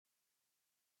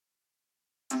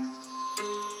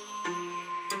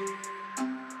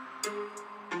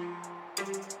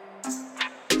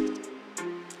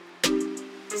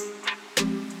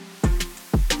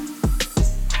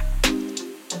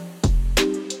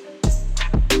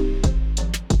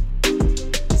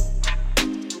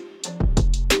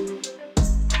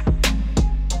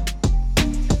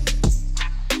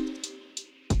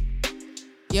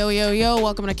Yo, yo, yo,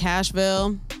 welcome to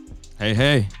Cashville.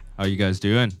 Hey, how you guys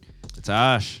doing? It's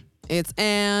Ash. It's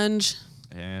Ange.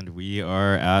 And we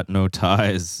are at No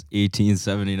Ties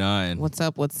 1879. What's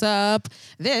up?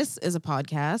 This is a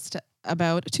podcast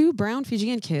about two brown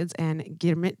Fijian kids and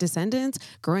Girmit descendants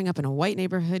growing up in a white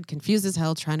neighborhood, confused as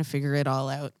hell, trying to figure it all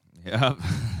out. Yep.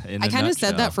 I kind of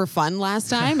said that for fun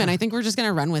last time, and I think we're just going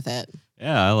to run with it.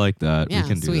 Yeah, I like that. Yeah, we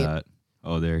can sweet. do that.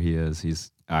 Oh, there he is.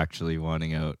 He's actually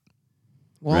wanting out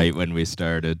Well, right when we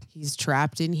started. he's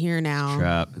trapped in here now.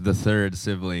 Trap. The third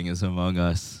sibling is among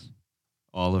us.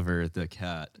 Oliver the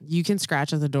cat. You can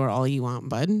scratch at the door all you want,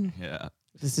 bud. Yeah.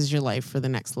 This is your life for the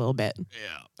next little bit.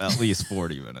 Yeah. At least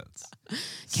 40 minutes.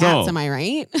 Cats, am I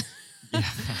right?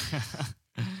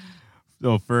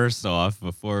 So first off,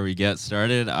 before we get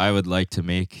started, we would like to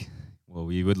make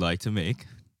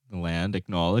the land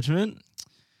acknowledgement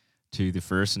to the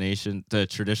First Nation, the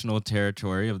traditional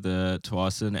territory of the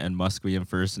Tsawwassen and Musqueam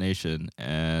First Nation,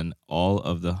 and all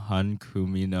of the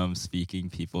Hunkuminam speaking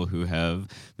people who have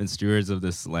been stewards of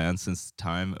this land since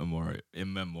time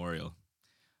immemorial.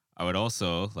 I would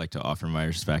also like to offer my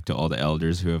respect to all the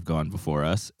elders who have gone before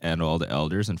us and all the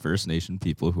elders and First Nation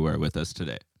people who are with us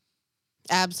today.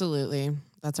 Absolutely.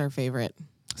 That's our favorite.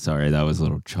 Sorry, that was a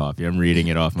little choppy. I'm reading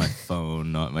it off my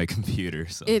phone, not my computer.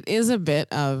 So. It is a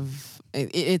bit of,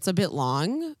 it's a bit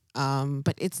long,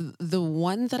 but it's the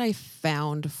one that I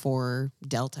found for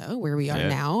Delta, where we are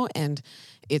now, and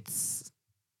it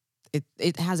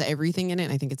has everything in it.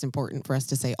 And I think it's important for us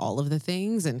to say all of the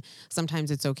things, and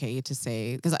sometimes it's okay to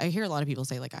say, because I hear a lot of people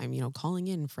say, like, I'm, calling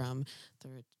in from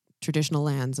the traditional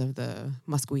lands of the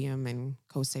Musqueam and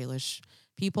Coast Salish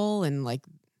people, and like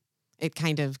it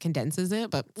kind of condenses it,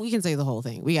 but we can say the whole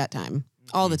thing. We got time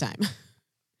all the time.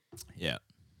 Yeah,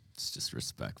 it's just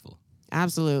respectful.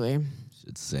 Absolutely.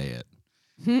 Should say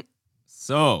it.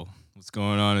 So, what's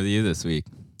going on with you this week?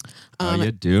 How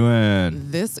you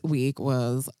doing? This week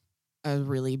was a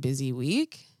really busy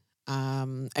week.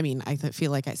 I feel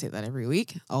like I say that every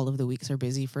week. All of the weeks are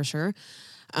busy for sure.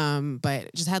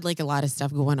 But just had like a lot of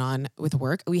stuff going on with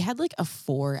work. We had like a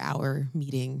 4-hour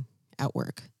meeting at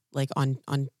work, like on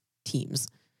Teams.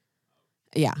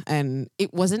 Yeah. And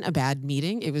it wasn't a bad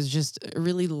meeting. It was just a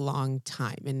really long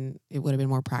time, and it would have been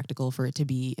more practical for it to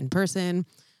be in person,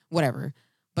 whatever.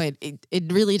 But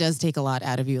it really does take a lot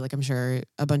out of you. Like, I'm sure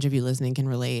a bunch of you listening can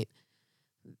relate.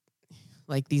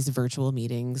 Like, these virtual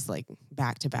meetings, like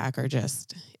back to back,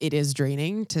 it is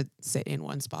draining to sit in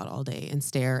one spot all day and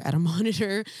stare at a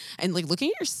monitor, and like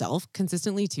looking at yourself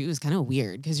consistently too is kind of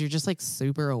weird, because you're just like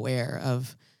super aware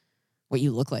of what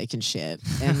you look like and shit.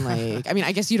 And like,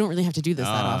 I guess you don't really have to do this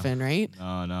that often, right?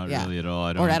 No, not really at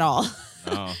all. Or at all.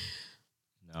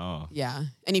 No. Yeah.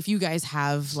 And if you guys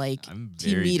have like I'm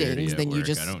team very dirty meetings, at then you work.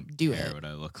 just I don't do care it. what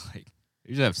I look like. I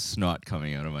usually have snot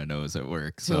coming out of my nose at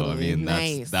work. So, Totally.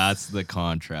 Nice. that's the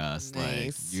contrast.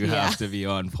 Nice. Like, you have to be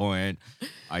on point.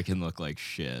 I can look like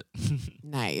shit.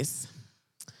 Nice.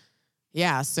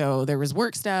 Yeah, so there was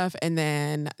work stuff, and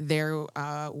then there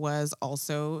was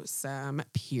also some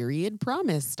period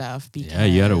promise stuff. Yeah,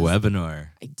 you had a webinar.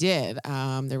 I did.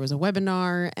 There was a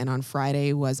webinar, and on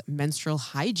Friday was Menstrual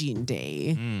Hygiene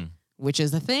Day, which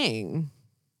is a thing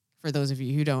for those of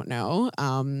you who don't know,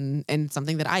 and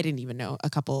something that I didn't even know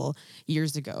a couple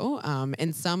years ago.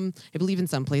 And I believe in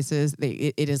some places,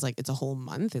 it is like, it's a whole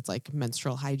month. It's like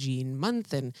Menstrual Hygiene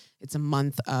Month, and it's a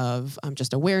month of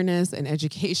just awareness and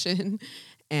education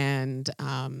and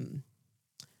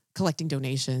collecting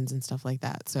donations and stuff like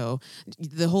that. So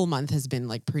the whole month has been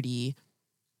like pretty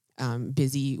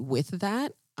busy with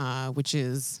that, which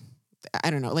is,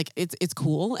 I don't know, like it's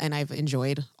cool, and I've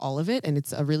enjoyed all of it, and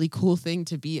it's a really cool thing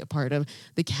to be a part of.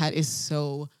 The cat is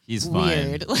so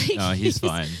weird. Fine. Like, No, he's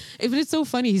fine. But it's so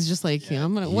funny. He's just like,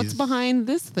 what's behind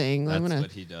this thing? That's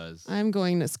what he does. I'm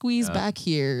going to squeeze back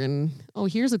here, and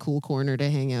here's a cool corner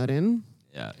to hang out in.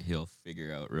 Yeah, he'll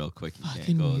figure out real quick he Fucking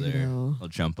can't go there. weirdo. He'll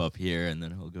jump up here and then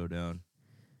he'll go down.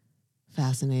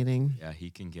 Fascinating. Yeah,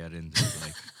 he can get into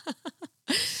like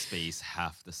space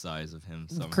half the size of him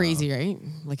somehow. Crazy, right?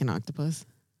 Like an octopus.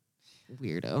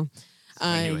 Weirdo. So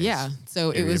anyways, yeah.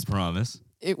 So it was promise.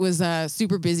 It was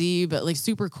super busy, but like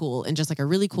super cool, and just like a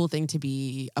really cool thing to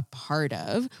be a part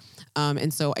of.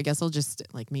 And so I guess I'll just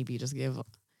like maybe just give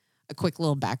a quick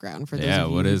little background for those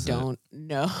of you who don't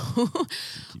know.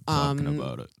 Keep talking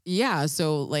about it. Yeah.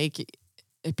 So like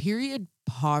a period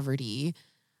poverty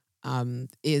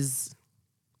is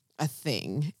a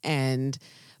thing. And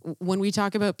when we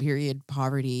talk about period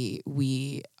poverty,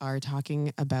 we are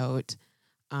talking about,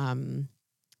 on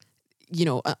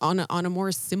a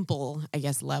more simple, I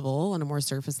guess, level, on a more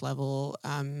surface level,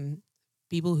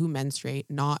 people who menstruate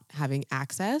not having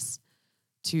access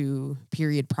to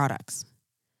period products.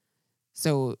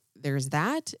 So there's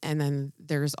that. And then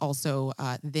there's also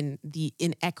then the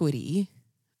inequity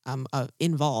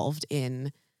involved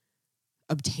in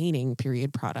obtaining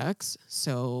period products.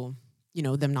 So,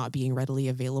 them not being readily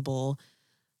available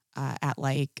at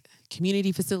like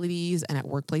community facilities and at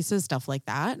workplaces, stuff like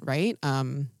that, right?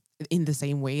 In the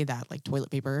same way that like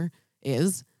toilet paper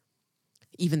is,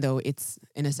 even though it's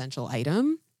an essential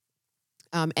item.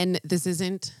 And this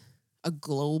isn't a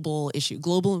global issue.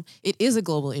 It is a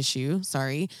global issue,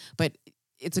 sorry, but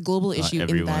it's a global issue in that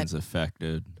everyone's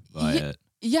affected by it.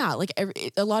 Yeah, like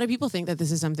a lot of people think that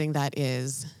this is something that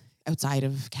is outside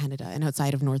of Canada and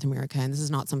outside of North America, and this is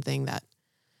not something that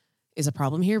is a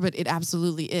problem here, but it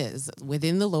absolutely is.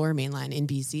 Within the Lower Mainland in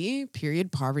BC,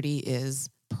 period poverty is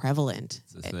prevalent.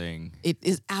 It's a thing. It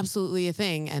is absolutely a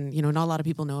thing, and not a lot of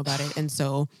people know about it. And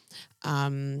so,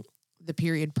 the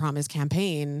Period Promise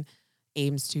campaign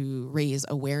aims to raise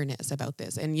awareness about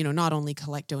this, and not only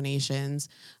collect donations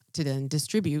to then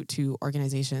distribute to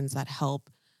organizations that help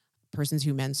persons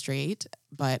who menstruate,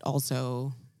 but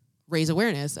also raise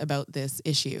awareness about this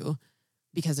issue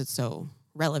because it's so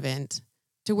relevant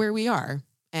to where we are,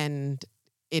 and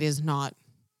it is not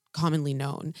commonly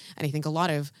known. And I think a lot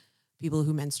of people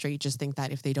who menstruate just think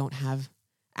that if they don't have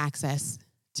access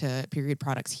to period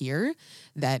products here,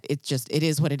 that it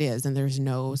is what it is, and there's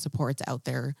no supports out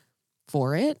there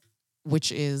for it,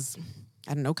 which is,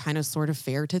 I don't know, kind of sort of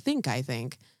fair to think, I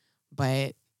think.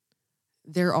 But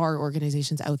there are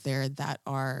organizations out there that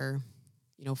are,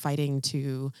 fighting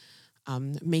to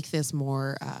make this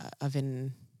more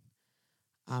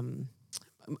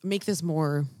make this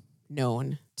more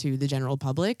known to the general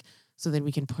public, so that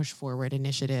we can push forward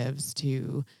initiatives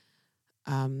to,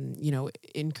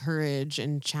 encourage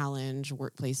and challenge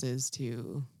workplaces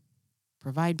to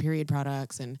provide period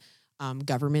products, and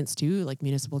governments too, like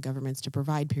municipal governments, to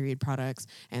provide period products,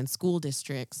 and school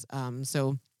districts.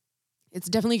 So it's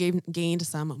definitely gained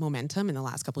some momentum in the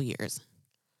last couple of years.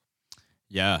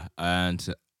 Yeah,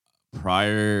 and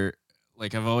prior,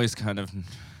 like I've always kind of,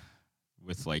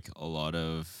 with like a lot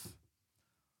of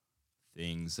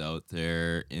things out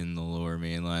there in the Lower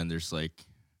Mainland, there's like,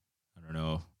 I don't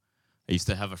know, I used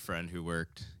to have a friend who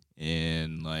worked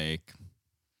in like,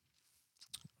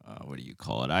 what do you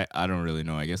call it? I don't really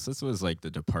know. I guess this was like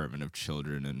the Department of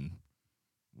Children and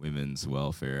Women's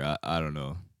Welfare. I don't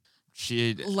know.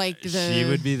 She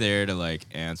would be there to like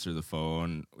answer the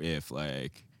phone if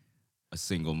like a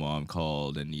single mom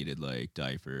called and needed like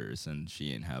diapers, and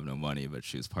she didn't have no money, but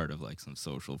she was part of like some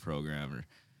social program or.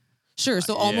 Sure,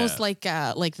 so almost like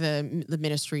the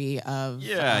Ministry of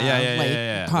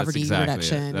poverty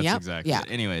reduction. That's exactly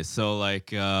it. Anyway, so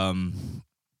like so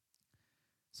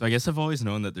I guess I've always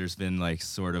known that there's been like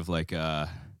sort of like a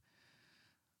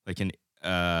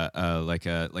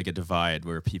divide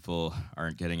where people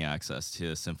aren't getting access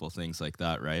to simple things like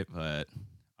that, right? But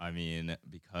I mean,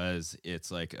 because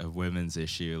it's like a women's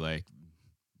issue, like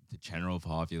the general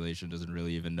population doesn't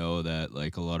really even know that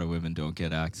like a lot of women don't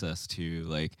get access to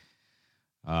like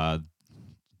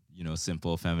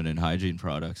simple feminine hygiene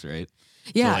products, right?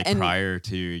 Yeah. So like prior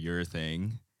to your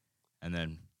thing, and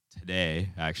then today,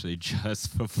 actually,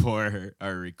 just before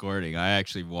our recording, I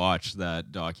actually watched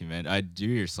that document. I'd do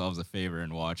yourselves a favor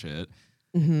and watch it.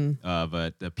 Mm-hmm.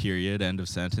 But the Period End of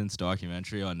Sentence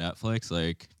documentary on Netflix,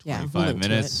 like 25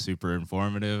 minutes, super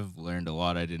informative, learned a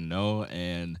lot I didn't know.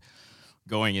 And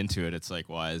going into it, it's like,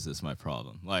 why is this my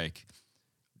problem? Like,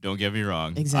 don't get me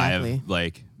wrong. Exactly. I have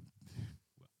like,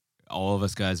 all of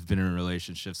us guys have been in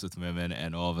relationships with women,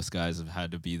 and all of us guys have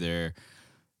had to be there,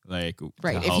 like,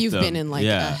 right. If you've been in like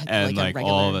and like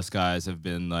all of us guys have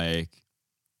been like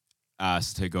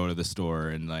asked to go to the store,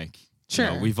 and like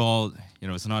sure, we've all,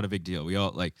 it's not a big deal. We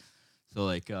all like, so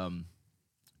like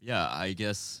I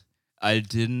guess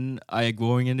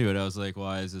going into it, I was like,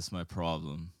 why is this my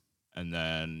problem? And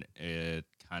then it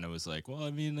kind of was like, well,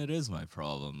 I mean, it is my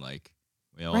problem. Like,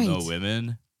 we all know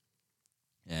women,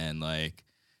 and like,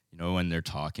 when they're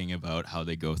talking about how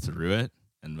they go through it,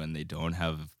 and when they don't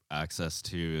have access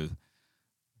to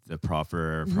the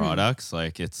proper products,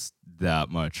 like it's that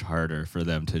much harder for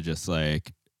them to just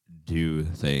like do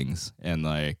things, and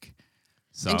like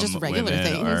some just regular women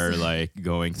things are like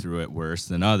going through it worse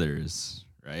than others,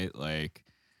 right? Like,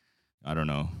 I don't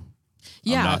know.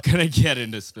 Yeah, I'm not gonna get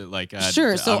into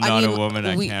sure. So I'm not a woman.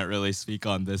 I can't really speak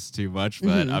on this too much,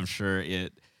 but I'm sure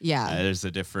it. Yeah, there's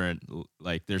a different,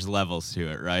 like, there's levels to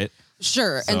it, right?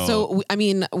 Sure. And So so I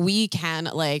mean, we can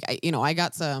like I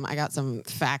got some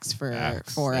facts for there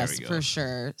us we go. for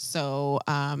sure. So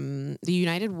the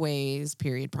United Way's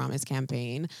Period Promise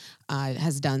campaign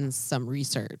has done some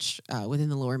research within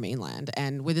the Lower Mainland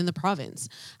and within the province.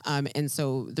 And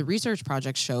so the research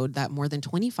project showed that more than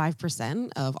 25%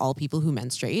 of all people who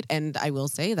menstruate, and I will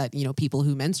say that people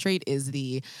who menstruate is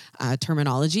the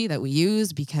terminology that we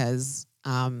use because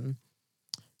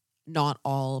not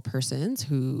all persons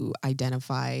who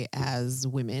identify as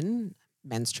women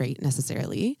menstruate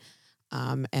necessarily,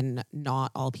 and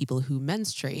not all people who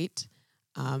menstruate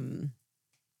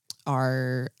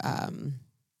are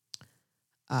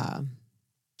uh,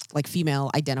 like female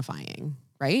identifying,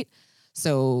 right?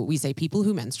 So we say people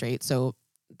who menstruate. So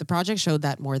the project showed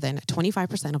that more than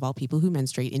 25% of all people who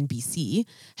menstruate in BC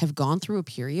have gone through a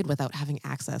period without having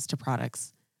access to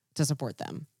products to support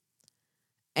them.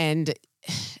 And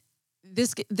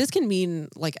this can mean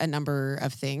like a number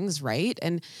of things, right?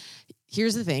 And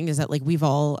here's the thing is that like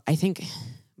I think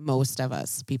most of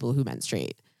us people who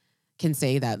menstruate can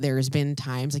say that there's been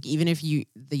times like even if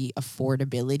the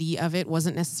affordability of it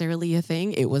wasn't necessarily a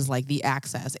thing, it was like the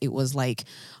access. It was like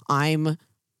I'm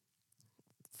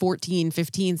 14,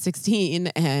 15, 16,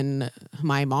 and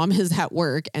my mom is at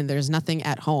work and there's nothing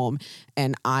at home.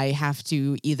 And I have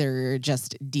to either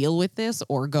just deal with this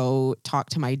or go talk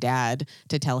to my dad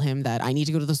to tell him that I need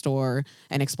to go to the store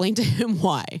and explain to him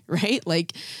why, right?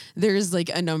 Like there's like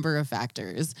a number of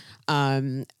factors.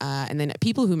 And then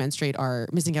people who menstruate are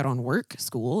missing out on work,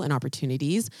 school, and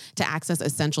opportunities to access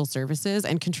essential services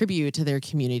and contribute to their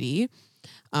community,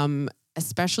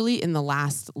 especially in the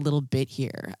last little bit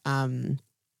here.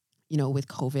 With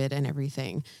COVID and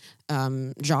everything,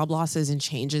 job losses and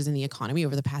changes in the economy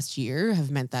over the past year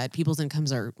have meant that people's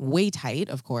incomes are way tight,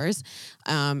 of course,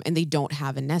 and they don't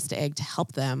have a nest egg to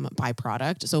help them buy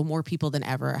product. So more people than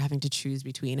ever are having to choose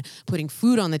between putting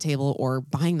food on the table or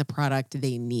buying the product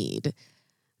they need.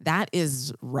 That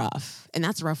is rough. And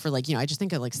that's rough for I just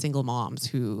think of like single moms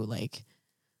who like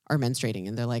are menstruating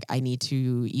and they're like, I need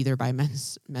to either buy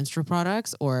menstrual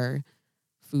products or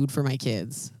food for my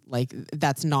kids. Like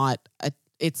that's not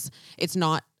it's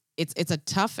a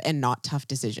tough and not tough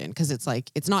decision because it's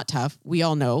like it's not tough. We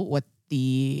all know what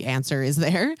the answer is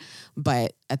there,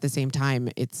 but at the same time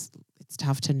it's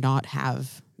tough to not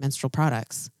have menstrual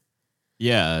products.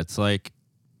 Yeah, it's like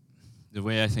the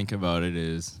way I think about it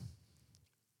is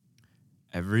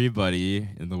everybody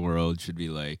in the world should be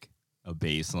like a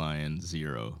baseline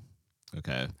 0.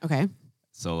 Okay. Okay.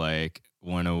 So like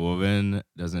when a woman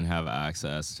doesn't have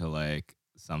access to like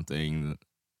something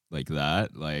like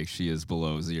that, like she is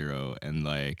below 0, and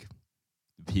like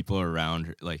people around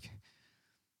her, like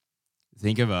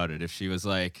think about it. If she was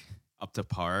like up to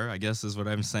par, I guess is what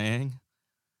I'm saying,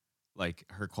 like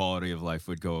her quality of life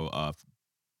would go up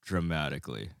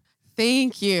dramatically.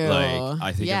 Thank you. Like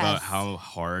I think Yes. about how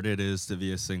hard it is to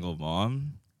be a single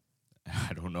mom.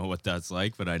 I don't know what that's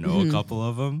like, but I know a couple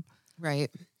of them. Right.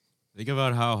 Think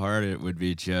about how hard it would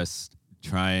be just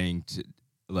trying to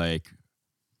like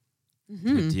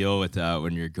to deal with that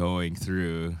when you're going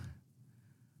through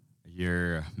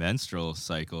your menstrual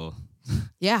cycle.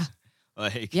 Yeah.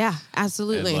 Like Yeah,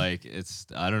 absolutely. and like it's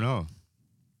I don't know.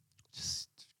 Just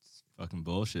fucking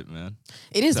bullshit, man.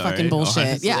 It is Sorry, fucking bullshit.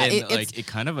 honestly. Yeah, And, like it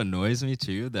kind of annoys me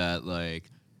too that like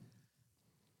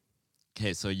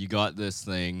okay, so you got this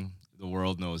thing, the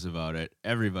world knows about it,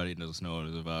 everybody knows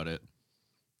about it.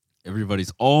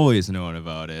 Everybody's always known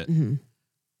about it.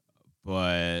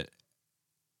 But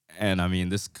and I mean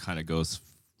this kind of goes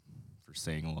for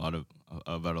saying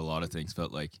about a lot of things,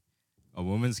 but like a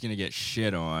woman's gonna get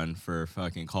shit on for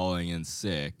fucking calling in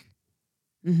sick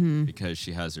because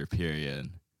she has her period,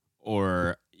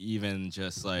 or even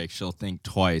just like she'll think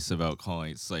twice about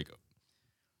calling. It's like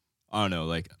I don't know,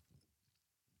 like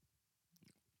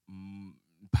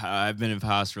I've been in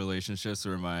past relationships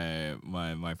where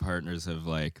my partners have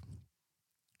like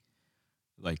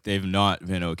they've not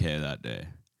been okay that day.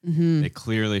 They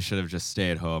clearly should have just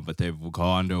stayed home, but they've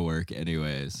gone to work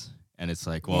anyways. And it's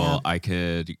like, well, I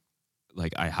could,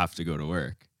 like, I have to go to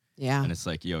work. Yeah. And it's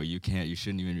like, yo, you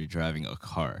shouldn't even be driving a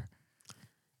car.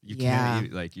 You Yeah.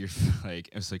 can't, like, you're like,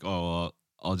 it's like, oh, well,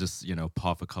 I'll just,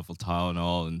 pop a couple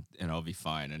Tylenol and I'll be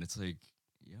fine. And it's like,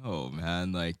 yo,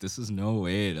 man, like, this is no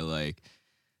way to, like,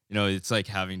 it's like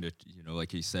having to,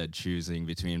 like you said, choosing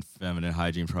between feminine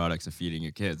hygiene products and feeding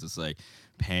your kids. It's like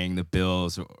paying the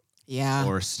bills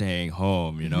or staying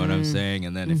home, you know what I'm saying?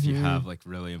 And then if you have like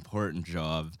really important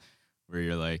job where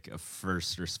you're like a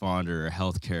first responder or a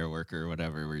healthcare worker or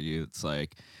whatever, where it's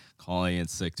like calling in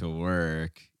sick to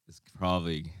work is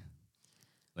probably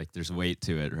like there's weight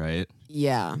to it, right?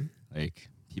 Yeah. like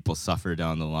people suffer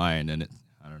down the line, and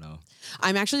I don't know.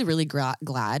 I'm actually really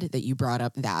glad that you brought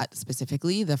up that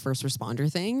specifically, the first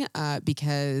responder thing,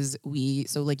 because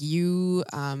you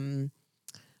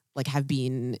like have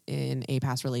been in a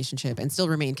past relationship and still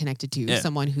remain connected to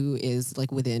someone who is like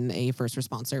within a first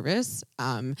response service.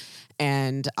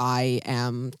 And I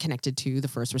am connected to the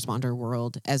first responder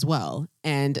world as well.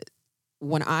 And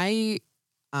when I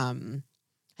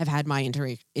have had my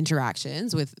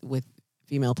interactions with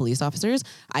female police officers,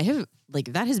 I have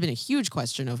like, that has been a huge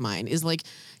question of mine is like,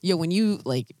 when you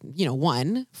like,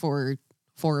 one for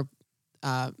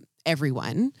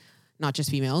everyone, not just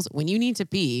females, when you need to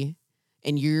pee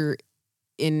and you're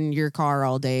in your car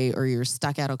all day or you're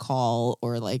stuck at a call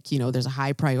or like, there's a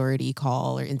high priority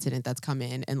call or incident that's come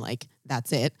in and like,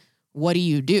 that's it. What do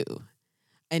you do?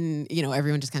 And,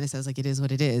 everyone just kind of says like, it is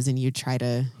what it is. And you kind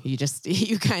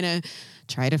of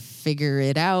try to figure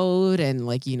it out. And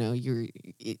like,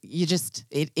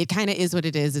 it kind of is what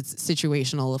it is. It's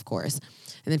situational, of course.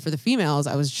 And then for the females,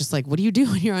 I was just like, what do you do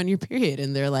when you're on your period?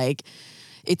 And they're like,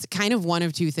 it's kind of one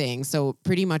of two things. So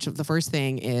pretty much the first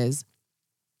thing is,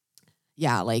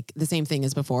 like the same thing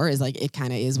as before is like, it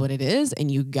kind of is what it is.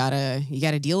 And you gotta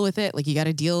deal with it. Like you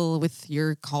gotta deal with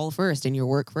your call first and your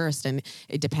work first. And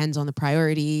it depends on the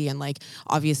priority. And like,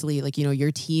 obviously like,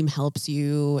 your team helps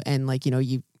you and like,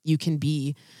 you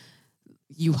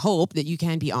hope that you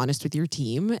can be honest with your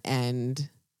team and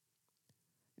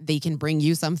they can bring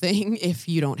you something if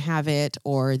you don't have it,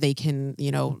 or they can,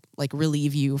 like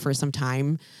relieve you for some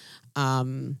time.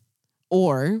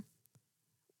 Or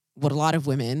what a lot of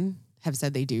women have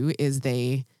said they do is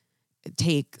they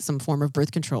take some form of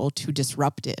birth control to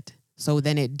disrupt it. So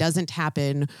then it doesn't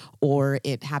happen, or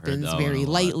it happens very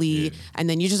lightly, and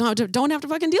then you just don't have to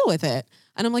fucking deal with it.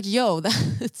 And I'm like,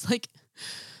 it's like,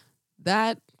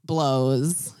 that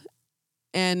blows.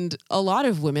 And a lot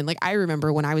of women, like I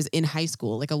remember when I was in high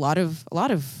school, like a lot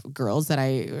of girls that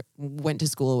I went to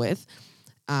school with,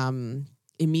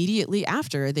 immediately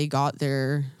after they got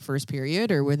their first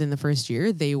period or within the first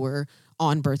year, they were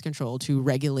on birth control to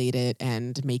regulate it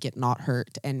and make it not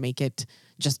hurt and make it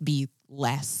just be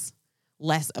less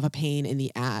of a pain in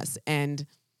the ass. And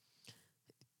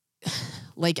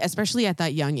like, especially at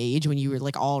that young age when you were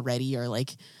like already or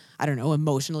like, I don't know,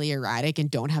 emotionally erratic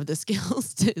and don't have the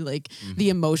skills to like the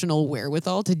emotional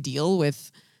wherewithal to deal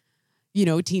with,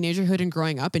 teenagerhood and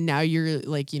growing up. And now you're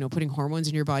like, putting hormones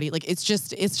in your body. Like, it's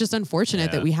just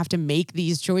unfortunate that we have to make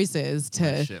these choices to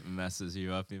that shit messes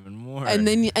you up even more. And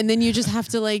then you just have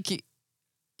to like,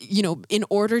 in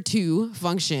order to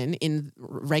function in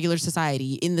regular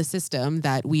society, in the system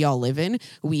that we all live in,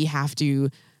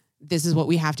 this is what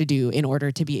we have to do in order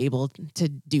to be able to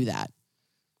do that.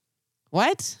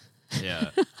 What?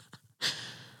 Yeah.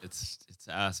 It's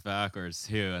ass backwards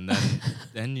too. And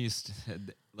then you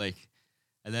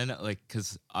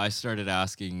because I started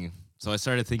asking, so I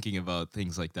started thinking about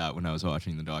things like that when I was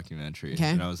watching the documentary. Okay.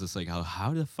 And I was just like,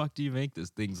 how the fuck do you make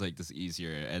things like this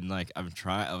easier? And like, I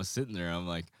was sitting there, I'm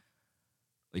like,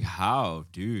 how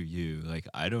do you, like,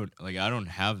 I don't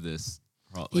have this.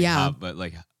 But cause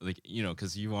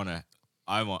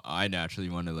I naturally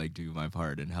want to like do my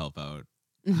part and help out.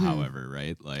 However,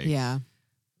 right? Like, yeah.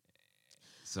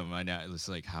 So it's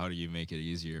like, how do you make it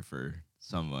easier for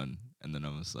someone? And then I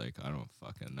was like, I don't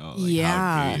fucking know. Like,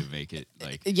 how do you make it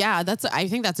like? Yeah, I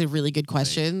think that's a really good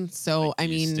question. Like, so like, I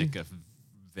mean, stick a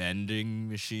vending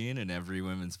machine in every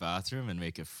women's bathroom and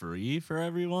make it free for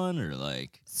everyone, or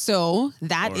like? So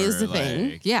that is the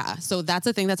thing. Yeah. So that's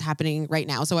a thing that's happening right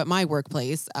now. So at my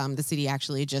workplace, the city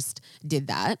actually just did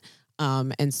that,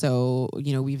 and so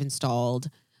we've installed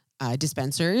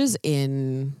dispensers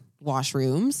in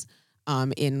washrooms.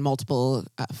 In multiple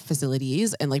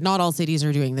facilities, and like not all cities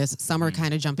are doing this. Some are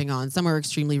kind of jumping on, some are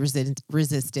extremely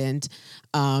resistant.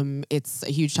 It's a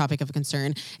huge topic of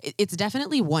concern. It's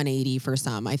definitely 180 for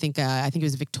some. I think it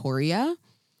was Victoria.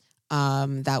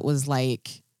 That was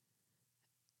like,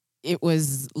 it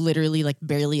was literally like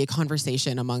barely a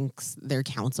conversation amongst their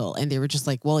council. And they were just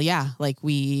like, well, yeah, like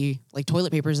we like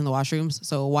toilet papers in the washrooms.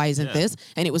 So why isn't this?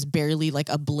 And it was barely like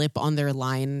a blip on their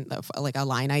line, like a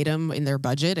line item in their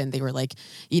budget. And they were like,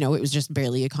 it was just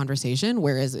barely a conversation.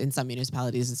 Whereas in some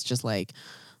municipalities, it's just like,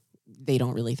 they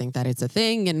don't really think that it's a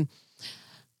thing. And,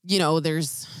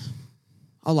 there's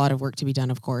a lot of work to be done,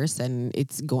 of course, and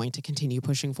it's going to continue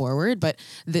pushing forward. But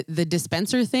the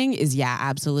dispenser thing is,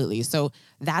 absolutely. So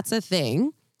that's a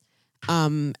thing.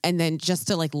 And then just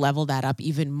to like level that up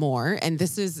even more, and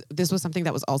this was something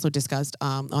that was also discussed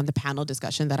on the panel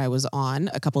discussion that I was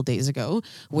on a couple days ago,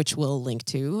 which we'll link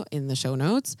to in the show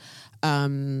notes.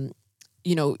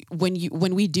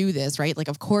 when we do this, right? Like,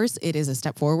 of course, it is a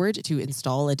step forward to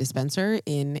install a dispenser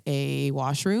in a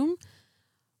washroom,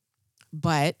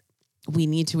 but we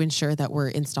need to ensure that we're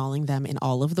installing them in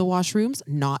all of the washrooms,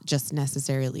 not just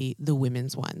necessarily the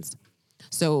women's ones.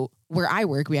 So where I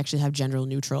work, we actually have gender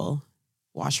neutral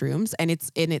washrooms, and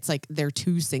it's like they're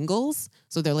two singles,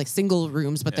 so they're like single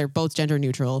rooms, but they're both gender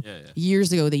neutral.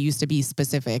 Years ago, they used to be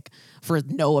specific for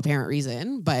no apparent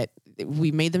reason, but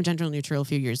we made them gender neutral a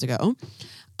few years ago.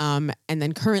 And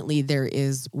then currently there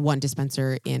is one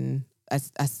dispenser in a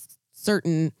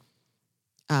certain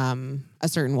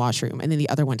washroom, and then the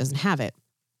other one doesn't have it.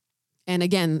 And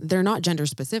again, they're not gender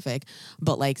specific,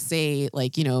 but like, say,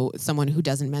 like, someone who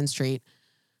doesn't menstruate,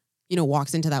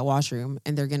 walks into that washroom,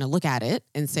 and they're going to look at it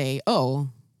and say, oh,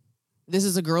 this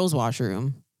is a girl's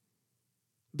washroom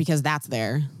because that's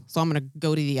there. So I'm going to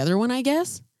go to the other one, I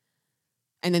guess.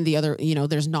 And then the other,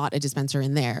 there's not a dispenser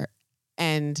in there.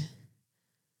 And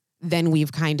then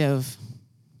we've kind of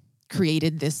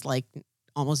created this like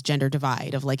almost gender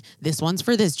divide of like, this one's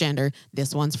for this gender,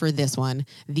 this one's for this one,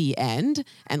 the end.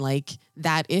 And like,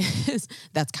 that's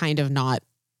kind of not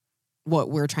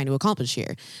what we're trying to accomplish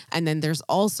here. And then there's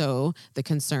also the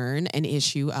concern and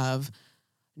issue of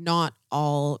not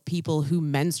all people who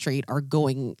menstruate are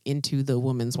going into the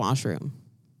women's washroom.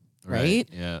 Right?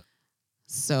 Yeah.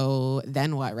 So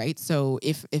then what, right? So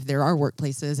if there are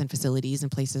workplaces and facilities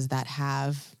and places that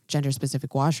have gender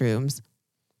specific washrooms,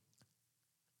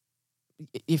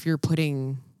 if you're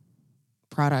putting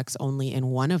products only in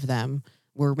one of them,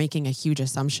 we're making a huge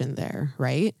assumption there,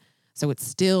 right? So it's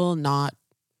still not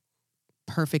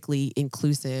perfectly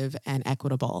inclusive and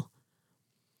equitable.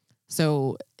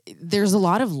 So there's a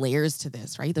lot of layers to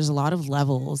this, right? There's a lot of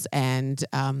levels, and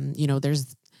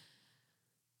there's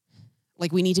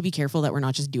like, we need to be careful that we're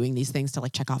not just doing these things to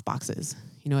like check off boxes.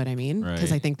 You know what I mean?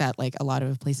 Because I think that like a lot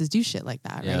of places do shit like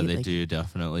that, right? Yeah, they like, do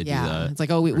definitely do that. It's like,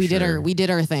 oh, we did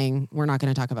our thing. We're not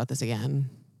going to talk about this again.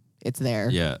 It's there.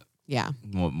 Yeah. Yeah.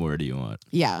 What more do you want?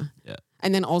 Yeah. Yeah.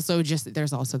 And then also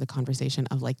there's also the conversation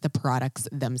of like the products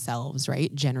themselves,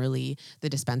 right? Generally, the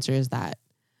dispensers that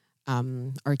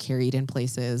are carried in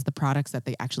places, the products that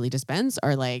they actually dispense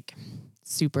are like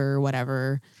super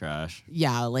whatever trash.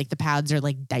 Yeah, like the pads are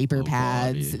like diaper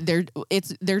pads. Body.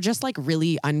 They're just like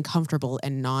really uncomfortable,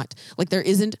 and not like, there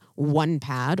isn't one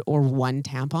pad or one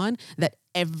tampon that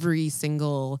every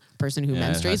single person who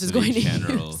menstruates is going to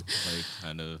general, use. Like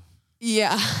kind of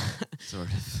sort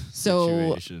of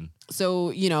situation.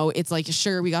 So, it's like,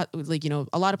 sure, we got like,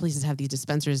 a lot of places have these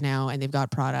dispensers now, and they've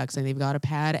got products, and they've got a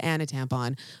pad and a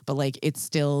tampon, but like, it's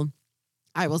still,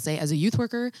 I will say as a youth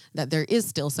worker, that there is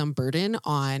still some burden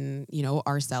on,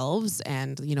 ourselves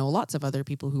and, lots of other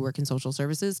people who work in social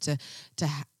services to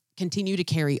continue to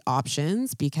carry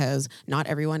options, because not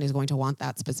everyone is going to want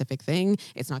that specific thing.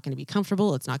 It's not going to be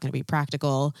comfortable. It's not going to be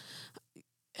practical,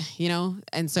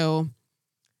 and so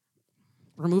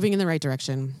we're moving in the right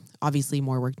direction. Obviously,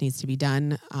 more work needs to be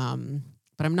done,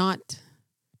 but I'm not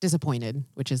disappointed,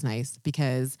 which is nice,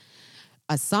 because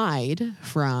aside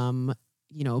from,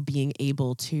 being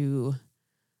able to,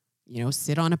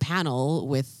 sit on a panel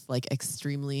with like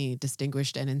extremely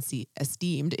distinguished and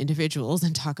esteemed individuals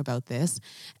and talk about this,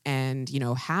 and,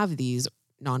 have these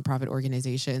nonprofit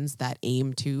organizations that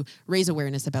aim to raise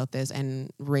awareness about this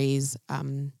and raise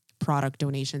product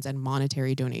donations and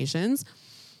monetary donations.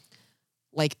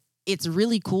 Like, it's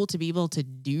really cool to be able to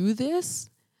do this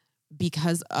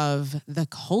because of the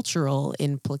cultural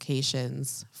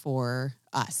implications for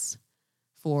us,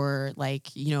 for like,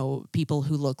 people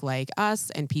who look like us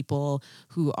and people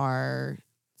who are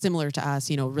similar to us,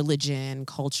 religion,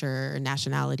 culture,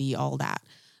 nationality, all that.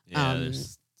 Yeah,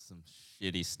 there's some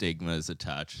shitty stigmas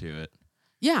attached to it.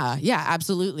 Yeah,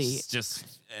 absolutely. It's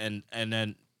just, and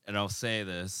I'll say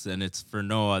this, and it's for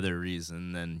no other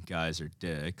reason than guys are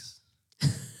dicks.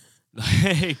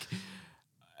 Like,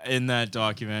 in that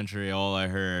documentary, all I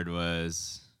heard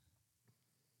was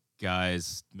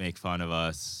guys make fun of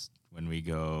us when we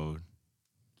go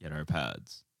get our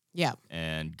pads. Yeah.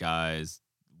 And guys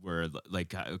were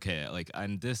like, okay, like,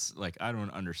 I'm this, like, I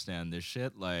don't understand this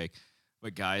shit. Like,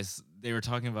 but guys, they were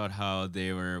talking about how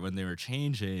they were, when they were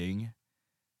changing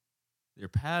their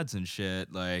pads and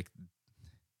shit, like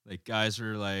guys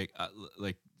were like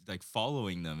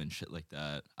following them and shit like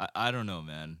that. I don't know,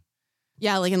 man.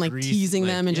 Yeah, like, and like teasing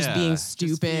them and just being stupid.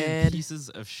 Just being pieces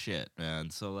of shit, man.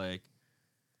 So like,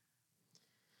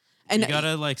 and you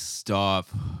gotta like stop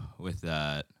with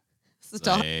that.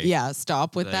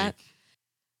 Stop with that.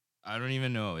 I don't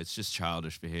even know. It's just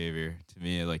childish behavior to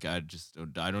me. Like, I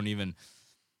don't even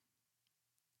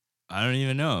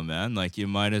know, man. Like, you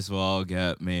might as well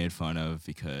get made fun of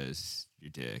because your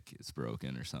dick is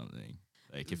broken or something.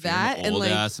 Like if That you're and an old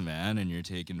like ass man and you're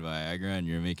taking Viagra and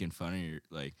you're making fun of your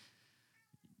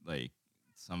like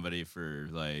somebody for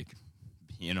like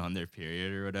being on their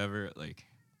period or whatever, like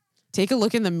take a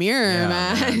look in the mirror, yeah,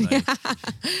 man. like,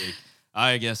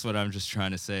 I guess what I'm just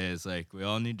trying to say is like we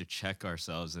all need to check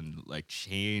ourselves and like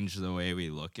change the way we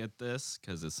look at this,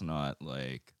 because it's not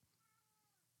like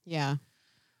Yeah.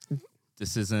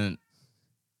 this isn't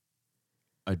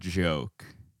a joke.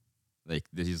 Like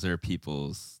these are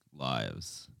people's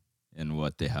lives and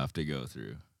what they have to go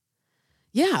through.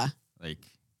 Yeah. Like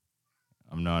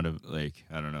I'm not a like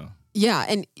I don't know. Yeah.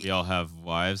 And We all have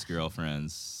wives,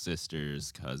 girlfriends,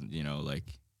 sisters, cousins. You know, like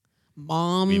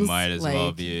moms. we might as well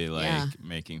like, be like yeah.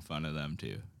 making fun of them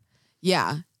too.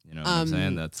 Yeah. You know what I'm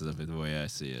saying? That's the way I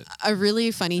see it. A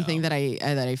really funny No. thing that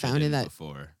I found in that.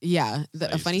 Before. Yeah. I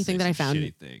A used funny to thing say that I some found.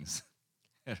 shitty things.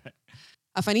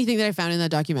 A funny thing that I found in that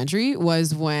documentary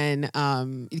was when,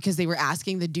 because they were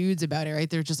asking the dudes about it, right?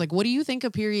 They're just like, what do you think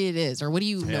a period is? Or what do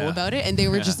you know about it? And they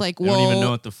were just like, They well, don't even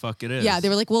know what the fuck it is. yeah, they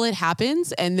were like, well, it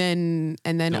happens. And then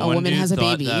The a one woman dude has a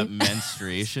thought baby. that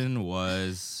menstruation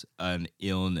was an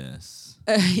illness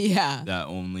Yeah. that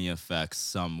only affects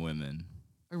some women.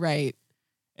 Right.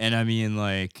 And I mean,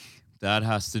 like, that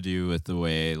has to do with the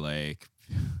way, like,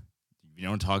 we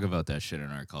don't talk about that shit in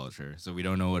our culture. So we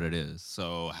don't know what it is.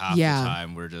 So half the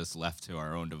time we're just left to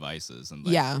our own devices and,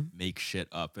 like, make shit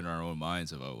up in our own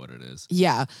minds about what it is.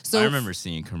 Yeah. So I remember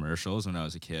seeing commercials when I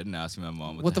was a kid and asking my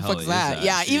mom, what the fuck hell is that?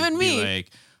 Yeah, She'd even be me. like,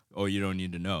 oh, you don't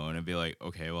need to know. And I'd be like,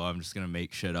 okay, well, I'm just going to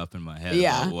make shit up in my head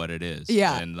Yeah. about what it is.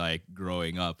 Yeah. And, like,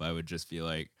 growing up, I would just be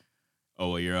like, oh,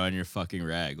 well, you're on your fucking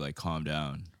rag. Like, calm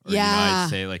down. Or, Yeah. you know, I'd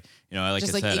say, like, you know, like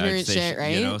Just, I like, said, I'd ignorant say shit,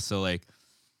 right? You know, so, like,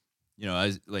 you know, I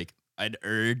was, like, I'd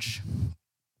urge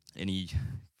any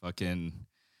fucking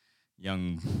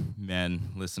young men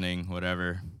listening,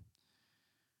 whatever,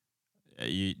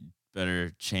 you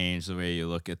better change the way you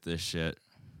look at this shit,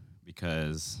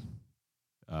 because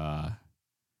I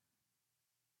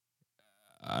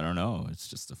don't know, it's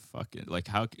just a fucking, like,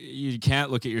 how you can't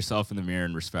look at yourself in the mirror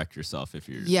and respect yourself if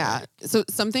you're yeah. like, So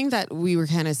something that we were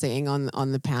kind of saying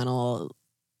on the panel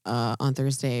on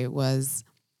Thursday was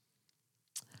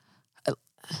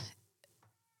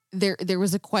there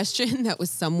was a question that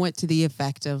was somewhat to the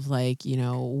effect of like, you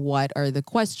know, what are the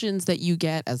questions that you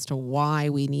get as to why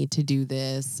we need to do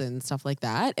this and stuff like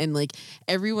that. And like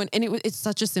everyone, and it's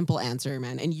such a simple answer,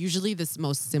 man. And usually this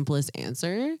most simplest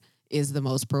answer is the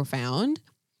most profound.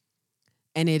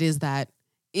 And it is that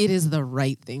it is the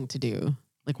right thing to do.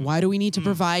 Like, why do we need to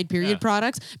provide period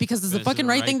products? Because it's the fucking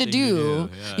right thing to do.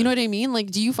 Yeah. You know what I mean? Like,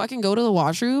 do you fucking go to the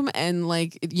washroom and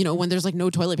like, you know, when there's like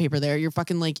no toilet paper there, you're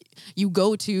fucking like, you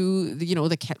go to the, you know,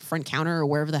 the front counter or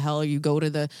wherever the hell you go to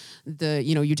the,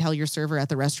 you know, you tell your server at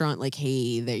the restaurant, like,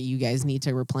 hey, that you guys need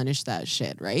to replenish that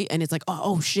shit. Right. And it's like,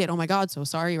 oh shit. Oh my God. So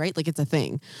sorry. Right. Like it's a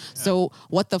thing. Yeah. So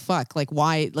what the fuck? Like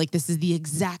why, like this is the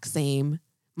exact same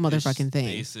motherfucking thing.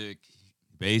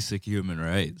 Basic human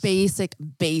rights.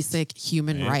 Basic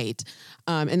human right.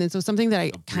 And then so something that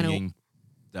I kind of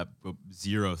that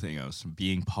zero thing I was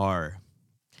being par.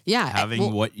 Yeah.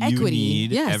 Having what you equity,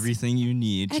 need, yes. Everything you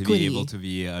need Equity. To be able to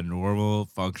be a normal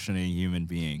functioning human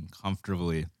being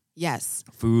comfortably. Yes.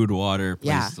 Food, water,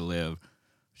 place to live.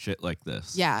 Shit like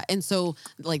this. Yeah. And so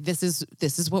like this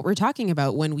is what we're talking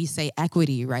about when we say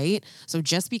equity, right? So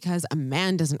just because a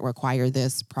man doesn't require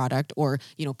this product, or,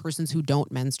 you know, persons who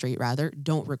don't menstruate rather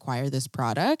don't require this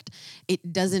product,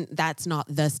 that's not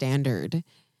the standard.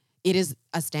 It is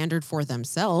a standard for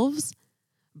themselves,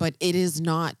 but it is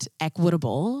not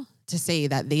equitable to say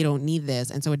that they don't need this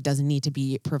and so it doesn't need to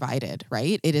be provided,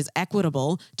 right? It is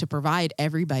equitable to provide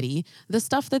everybody the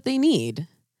stuff that they need.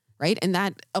 Right. And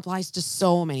that applies to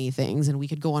so many things. And we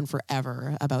could go on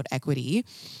forever about equity.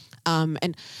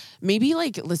 And maybe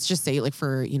like, let's just say like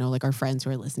for, you know, like our friends who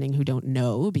are listening who don't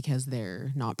know because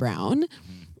they're not brown.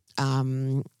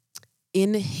 In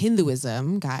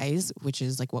Hinduism, guys, which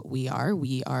is like what we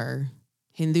are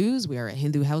Hindus. We are a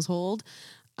Hindu household.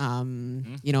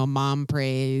 You know, mom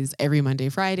prays every Monday,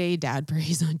 Friday. Dad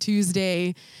prays on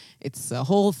Tuesday. It's a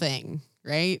whole thing.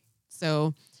 Right.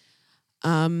 So,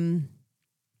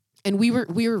 and we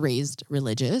were raised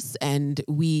religious, and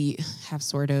we have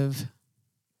sort of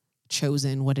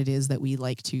chosen what it is that we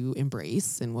like to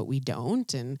embrace and what we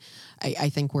don't. And I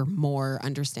think we're more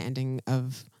understanding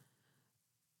of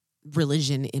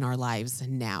religion in our lives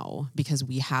now because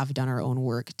we have done our own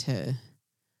work to,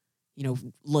 you know,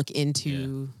 look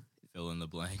into fill in the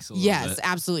blanks a little bit.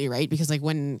 Absolutely right. Because like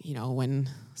when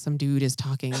some dude is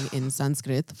talking in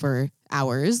Sanskrit for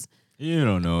hours. You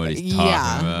don't know what he's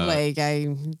talking about. like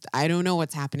I don't know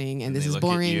what's happening, and this they is look at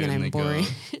boring, you and I'm they boring.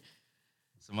 Go,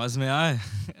 "समझ में आए?"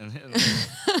 And then, like,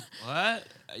 what?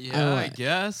 Yeah, I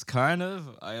guess, kind of.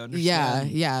 I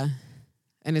understand. Yeah.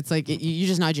 And it's like you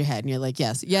just nod your head, and you're like,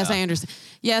 yes, I understand.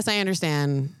 Yes, I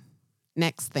understand.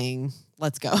 Next thing,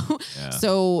 let's go. Yeah.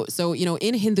 So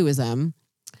in Hinduism,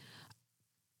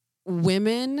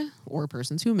 women or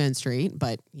persons who menstruate,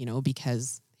 but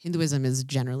because Hinduism is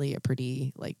generally a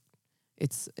pretty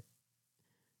it's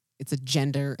a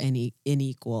gender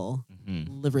unequal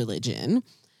religion.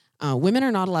 Women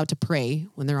are not allowed to pray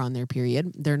when they're on their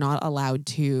period. They're not allowed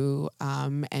to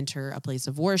enter a place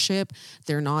of worship.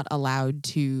 They're not allowed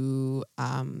to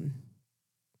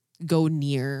go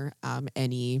near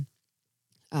any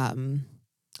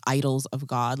idols of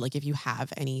God. Like if you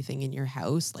have anything in your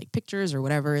house, like pictures or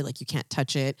whatever, like you can't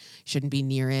touch it, shouldn't be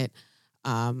near it.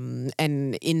 And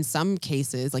in some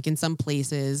cases, like in some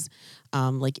places,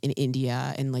 like in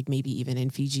India and like maybe even in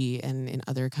Fiji and in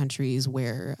other countries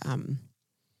where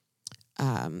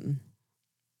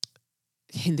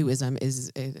Hinduism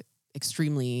is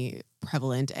extremely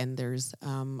prevalent and there's,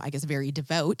 I guess, very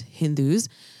devout Hindus,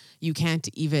 you can't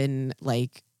even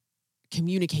like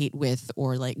communicate with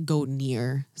or like go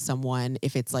near someone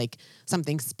if it's like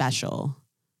something special.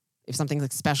 If something's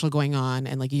like special going on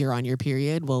and like you're on your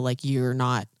period, well, like you're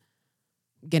not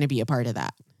going to be a part of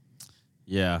that.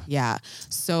 Yeah. Yeah.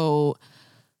 So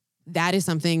that is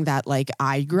something that like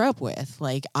I grew up with.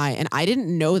 Like I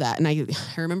didn't know that. And I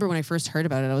remember when I first heard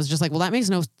about it, I was just like, well, that makes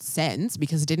no sense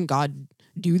because didn't God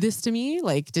do this to me?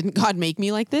 Like, didn't God make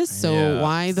me like this? So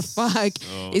why the fuck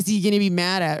is he going to be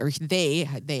mad at, or they,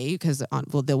 because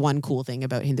the one cool thing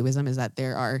about Hinduism is that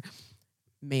there are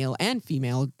male and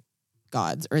female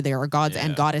gods, or there are gods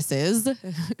and goddesses.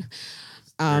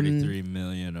 33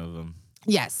 million of them.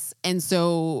 Yes. And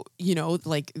so,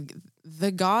 like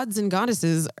the gods and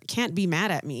goddesses can't be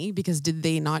mad at me because did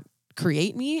they not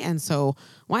create me? And so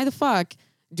why the fuck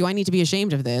do I need to be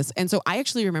ashamed of this? And so I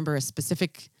actually remember a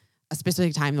specific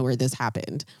time where this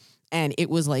happened. And it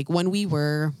was like when we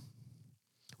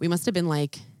must have been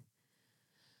like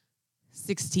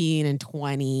 16 and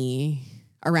 20,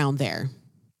 around there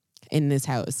in this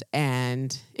house.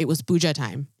 And it was puja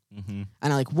time. Mm-hmm.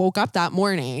 And I like woke up that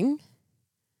morning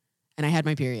and I had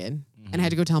my period and I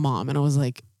had to go tell mom. And I was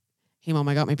like, hey mom,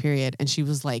 I got my period. And she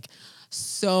was like,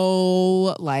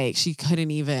 so like, she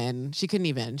couldn't even, she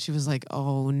was like,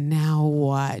 oh, now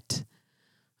what?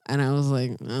 And I was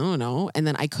like, I don't know. And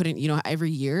then I couldn't,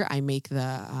 every year I make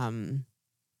the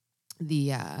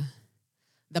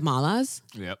malas,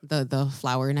 the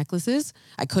flower necklaces.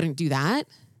 I couldn't do that.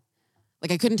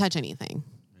 Like I couldn't touch anything.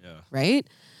 Yeah. Right.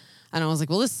 And I was like,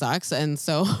 well, this sucks. And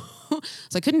so,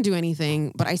 I couldn't do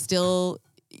anything, but I still,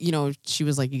 she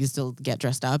was like, you can still get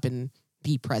dressed up and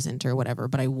be present or whatever,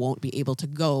 but I won't be able to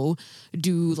go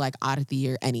do like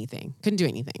arati or anything. Couldn't do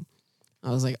anything. I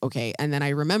was like, okay. And then I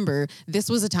remember this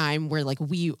was a time where like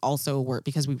we also were,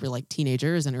 because we were like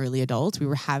teenagers and early adults, we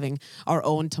were having our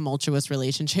own tumultuous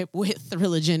relationship with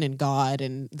religion and God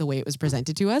and the way it was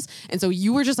presented to us. And so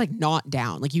you were just like not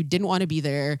down. Like you didn't want to be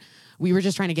there. We were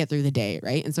just trying to get through the day,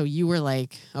 right? And so you were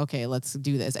like, okay, let's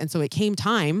do this. And so it came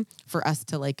time for us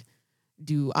to like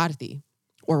do arati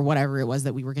or whatever it was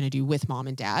that we were going to do with mom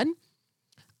and dad.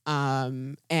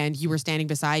 And you were standing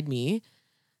beside me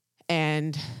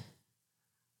and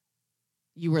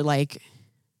you were like,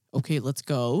 okay, let's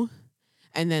go.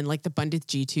 And then like the Pandit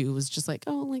G2 was just like,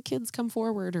 oh, like kids come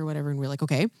forward or whatever. And we're like,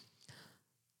 okay.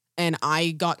 And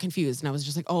I got confused and I was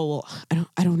just like, oh, well,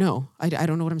 I don't know. I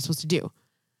don't know what I'm supposed to do.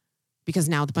 Because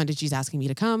now the Pandit G's asking me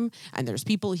to come and there's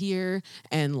people here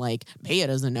and like Bea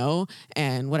doesn't know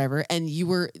and whatever. And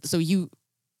you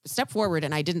stepped forward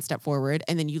and I didn't step forward.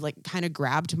 And then you like kind of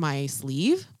grabbed my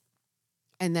sleeve.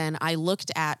 And then I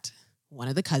looked at one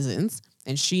of the cousins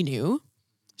and she knew.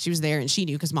 She was there and she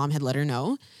knew because mom had let her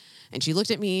know. And she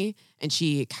looked at me and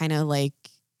she kind of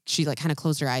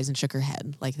closed her eyes and shook her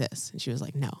head like this. And she was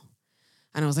like, no.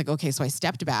 And I was like, okay. So I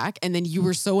stepped back and then you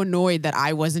were so annoyed that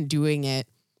I wasn't doing it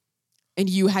and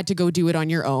you had to go do it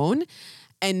on your own.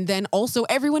 And then also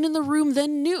everyone in the room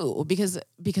then knew because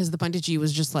the Panditji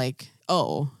was just like,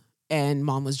 oh, and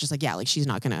mom was just like, yeah, like she's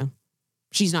not going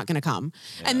to come.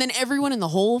 Yeah. And then everyone in the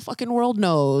whole fucking world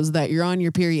knows that you're on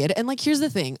your period. And like, here's the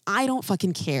thing. I don't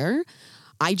fucking care.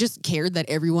 I just cared that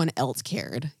everyone else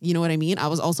cared. You know what I mean? I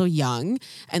was also young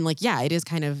and like, yeah, it is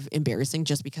kind of embarrassing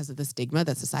just because of the stigma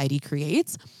that society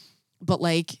creates. But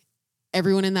like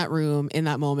everyone in that room in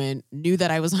that moment knew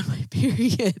that I was on my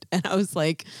period. And I was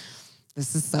like,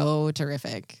 this is so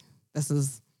terrific. This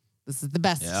is This is the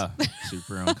best. Yeah,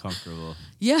 super uncomfortable.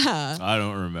 Yeah. I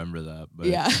don't remember that, but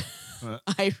Yeah. uh,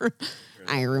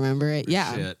 I remember it.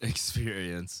 Yeah. shit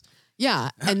experience. Yeah.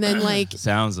 And then like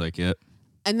Sounds like it.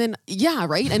 and then yeah,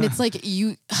 right? And it's like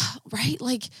you right?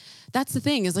 Like that's the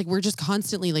thing is like we're just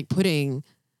constantly like putting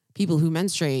people who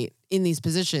menstruate in these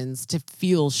positions to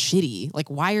feel shitty. Like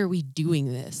why are we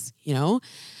doing this, you know?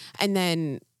 And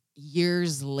then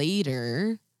years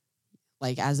later,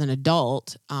 like as an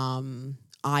adult,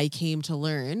 I came to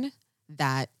learn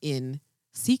that in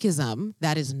Sikhism,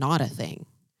 that is not a thing.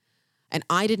 And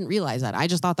I didn't realize that. I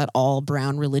just thought that all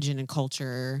brown religion and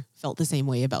culture felt the same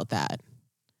way about that.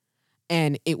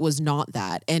 And it was not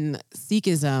that. And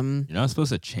Sikhism, You're not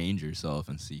supposed to change yourself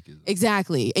in Sikhism.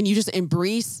 exactly. And you just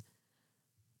embrace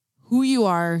who you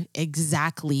are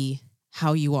exactly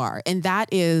how you are. And that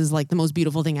is like the most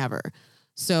beautiful thing ever.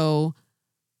 So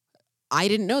I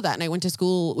didn't know that. And I went to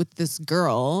school with this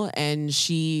girl and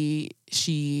she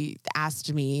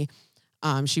asked me,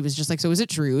 she was just like, so is it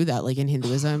true that like in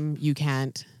Hinduism, you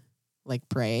can't like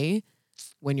pray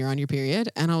when you're on your period?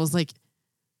 And I was like,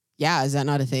 yeah, is that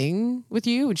not a thing with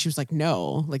you? And she was like,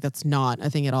 no, like that's not a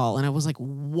thing at all. And I was like,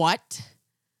 what?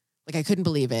 Like I couldn't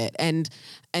believe it. And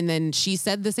then she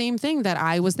said the same thing that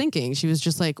I was thinking. She was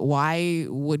just like, why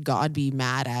would God be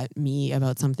mad at me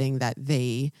about something that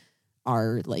they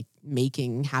are like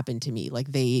making happen to me?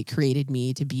 Like they created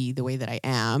me to be the way that I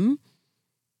am.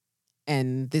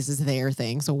 And this is their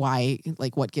thing. So why,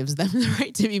 like what gives them the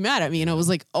right to be mad at me? And I was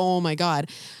like, oh my God.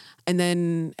 And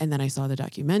then I saw the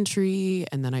documentary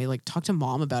and then I like talked to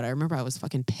mom about it. I remember I was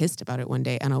fucking pissed about it one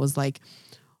day and I was like,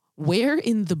 where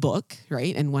in the book,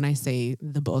 right? And when I say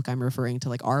the book, I'm referring to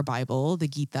like our Bible, the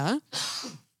Gita,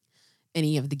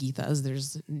 any of the Gitas.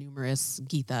 There's numerous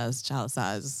Gitas,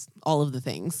 Chalisas, all of the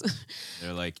things.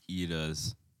 They're like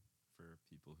Eddas for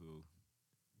people who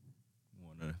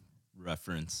want to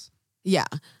reference Yeah.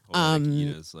 poetic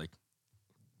Eddas, like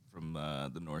from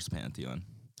the Norse pantheon.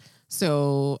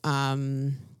 So,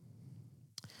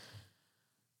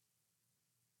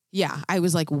 yeah, I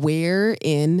was like, where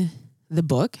in the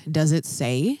book does it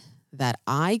say that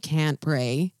I can't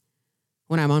pray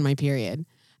when I'm on my period?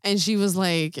 And she was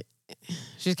like,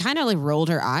 she kind of like rolled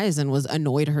her eyes and was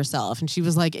annoyed herself. And she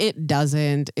was like, it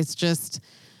doesn't, it's just,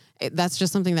 that's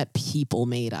just something that people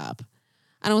made up.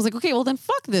 And I was like, okay, well then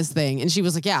fuck this thing. And she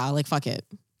was like, yeah, like fuck it.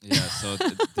 Yeah, so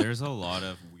there's a lot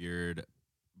of weird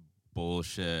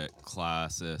bullshit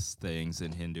classist things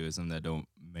in Hinduism that don't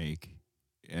make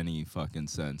any fucking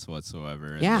sense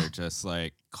whatsoever. And Yeah. they're just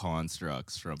like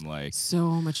constructs from like So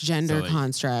much gender So, like,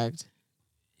 construct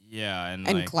yeah, and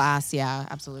and like class. Yeah,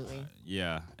 absolutely.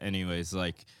 yeah. Anyways,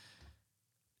 like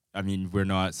I mean, we're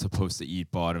not supposed to eat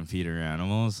bottom feeder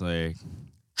animals. Like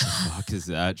the fuck is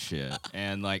that shit?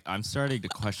 And like I'm starting to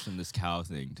question this cow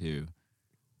thing too.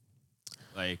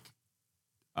 Like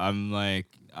I'm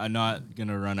not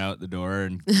gonna run out the door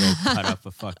and go cut up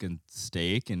a fucking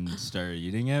steak and start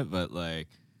eating it, but like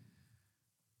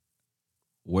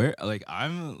where like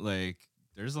I'm like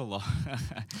there's a lot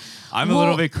I'm a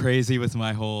little bit crazy with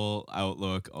my whole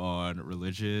outlook on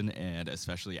religion and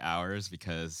especially ours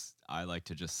because I like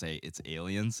to just say it's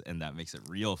aliens and that makes it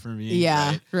real for me.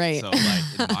 Yeah, right. So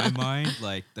like in my mind,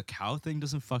 like the cow thing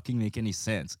doesn't fucking make any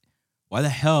sense. Why the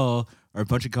hell are a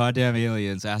bunch of goddamn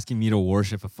aliens asking me to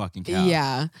worship a fucking cow?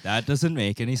 Yeah. That doesn't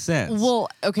make any sense. Well,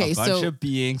 okay, a bunch so of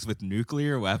beings with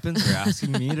nuclear weapons are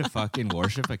asking me to fucking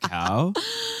worship a cow.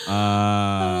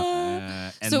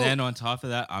 And So- then on top of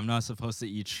that, I'm not supposed to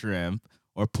eat shrimp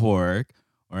or pork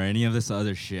or any of this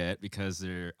other shit because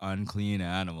they're unclean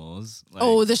animals. Like,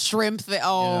 oh, the shrimp thing.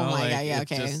 Oh you know, my like, god, yeah,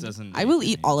 it okay. just doesn't I will make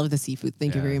eat any- all of the seafood.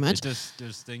 Thank you yeah, very much.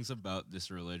 There's things about this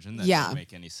religion that Yeah. don't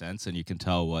make any sense, and you can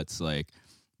tell what's like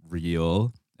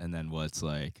real and then what's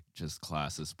like just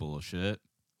classist bullshit.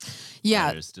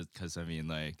 Yeah. Because I mean,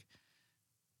 like,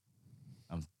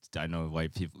 I know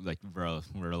white people, like, bro,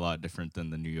 we're a lot different than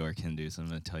the New York Hindus. I'm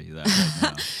gonna tell you that right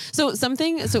now. So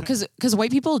because white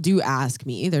people do ask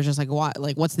me, they're just like, why,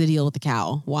 like, what's the deal with the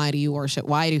cow? Why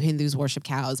do Hindus worship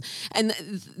cows? And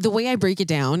the way I break it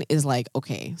down is like,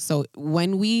 okay, so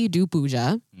when we do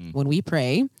puja, when we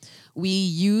pray, we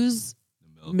use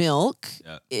The milk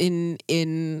Yeah.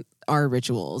 in our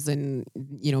rituals, and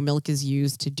you know, milk is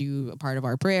used to do a part of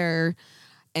our prayer.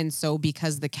 And so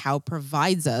because the cow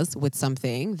provides us with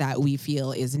something that we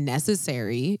feel is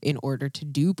necessary in order to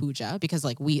do puja, because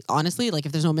like we honestly, like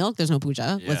if there's no milk, there's no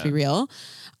puja. Let's be Yeah. real.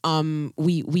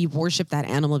 We worship that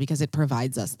animal because it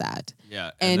provides us that.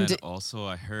 Yeah, And- and then also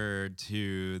I heard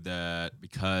too that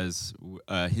because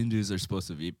Hindus are supposed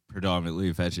to be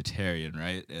predominantly vegetarian,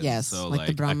 right? And Yes, so like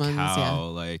the Brahmins, a yeah. cow,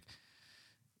 like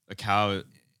a cow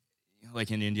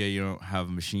like in India, you don't have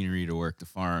machinery to work the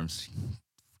farms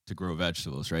to grow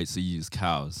vegetables, right? So you use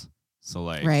cows. So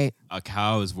like Right. a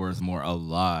cow is worth more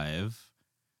alive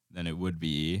than it would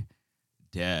be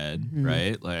dead, Mhm.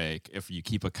 right? Like if you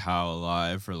keep a cow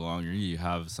alive for longer, you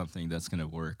have something that's gonna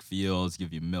work fields,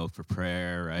 give you milk for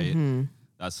prayer, right? Mhm.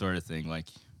 That sort of thing. Like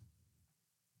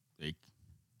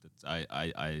that's,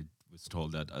 I was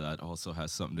told that that also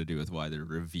has something to do with why they're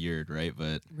revered, right?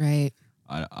 But Right.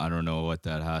 I don't know what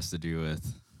that has to do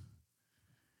with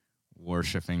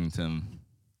worshiping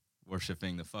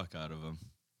the fuck out of them.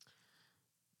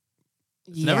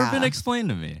 It's never been explained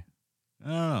to me. I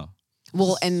don't know. Well,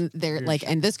 Just and they're weird like, shit.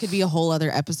 and this could be a whole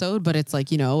other episode, but it's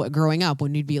like, you know, growing up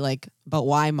when you'd be like, but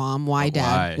why, mom? Why, But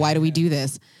dad? why? Why do we do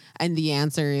this? And the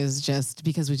answer is just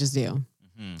because we just do.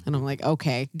 Mhm. And I'm like,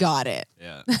 okay, got it.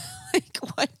 Yeah. Like,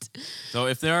 what? So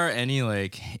if there are any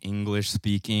like English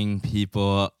speaking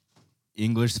people,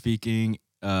 English speaking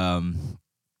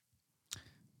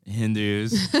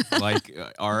Hindus like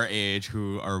our age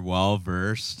who are well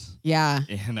versed Yeah.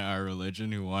 in our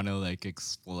religion who want to like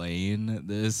explain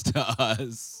this to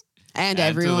us And to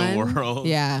everyone. the world.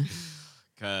 Yeah.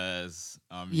 Because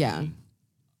I mean, Yeah.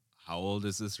 how old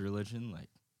is this religion? Like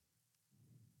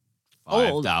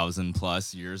Old. 5,000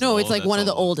 plus years No, old? it's like That's one of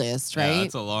the a lo- oldest, Yeah, right?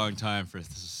 that's a long time for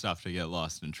stuff to get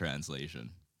lost in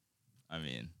translation. I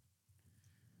mean,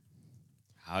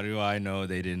 how do I know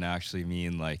they didn't actually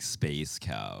mean like space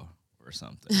cow or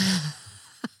something?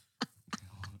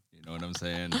 You know what I'm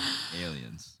saying?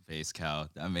 Aliens, space cow.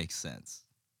 That makes sense.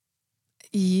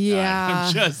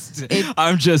 Yeah.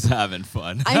 I'm just having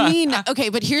fun. I mean, okay,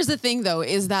 but here's the thing though,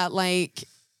 is that like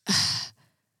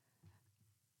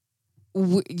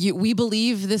we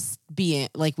believe this being,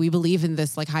 like we believe in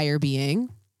this like higher being,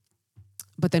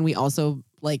 but then we also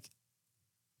like,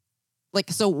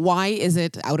 so why is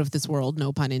it out of this world,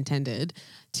 no pun intended,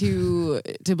 to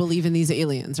believe in these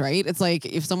aliens, right? It's like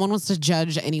if someone wants to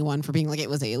judge anyone for being like it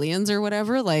was aliens or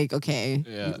whatever, like okay,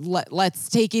 Yeah. let's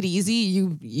take it easy.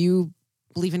 You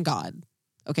believe in God,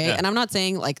 okay? Yeah. And I'm not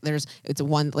saying like it's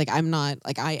one, like I'm not,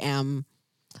 like I am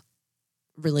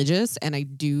religious and I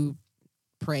do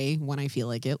pray when I feel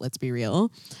like it, let's be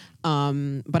real.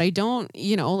 But I don't,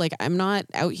 you know, like I'm not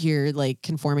out here like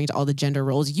conforming to all the gender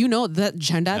roles. You know, that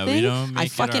gender Yeah, we thing, don't I make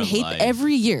it fucking our hate life.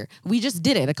 every year. We just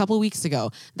did it a couple weeks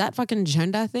ago. That fucking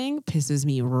gender thing pisses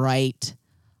me right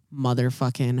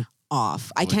motherfucking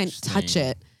off. I can't Which touch thing?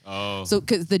 it. Oh, So,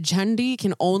 because the gender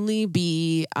can only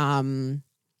be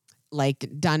like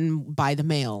done by the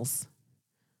males.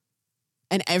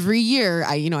 And every year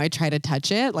I try to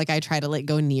touch it. Like I try to like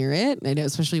go near it. And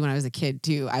especially when I was a kid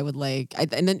too, I would like,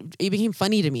 and then it became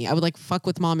funny to me. I would like fuck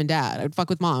with mom and dad. I would fuck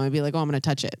with mom. I'd be like, oh, I'm going to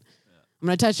touch it. I'm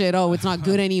going to touch it. Oh, it's not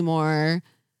good anymore.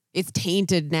 It's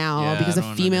tainted now Yeah, because I a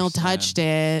don't female understand. touched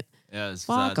it. yeah,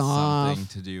 Fuck that's off. something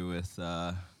to do with.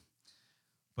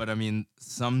 But I mean,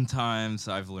 sometimes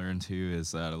I've learned too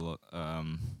is that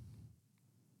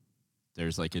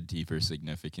there's like a deeper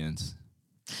significance.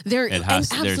 There, It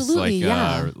has. and There's absolutely, like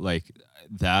yeah. like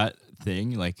that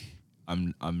thing. Like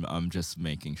I'm just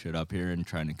making shit up here and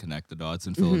trying to connect the dots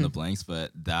and fill in the blanks.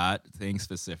 But that thing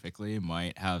specifically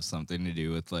might have something to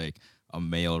do with like a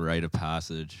male rite of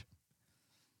passage.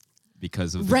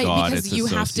 Because of the Right, god because it's you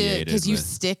have to, associated because you with.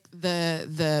 stick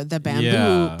the bamboo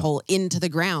Yeah. pole into the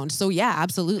ground. So yeah,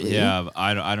 absolutely. Yeah,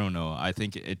 I don't know. I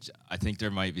think there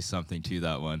might be something to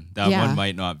that one. That Yeah. one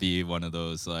might not be one of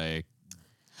those like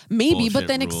Maybe, but bullshit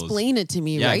then rules. explain it to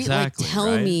me, Yeah, right? exactly, like tell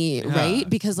right? me, Yeah. right?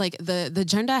 Because like the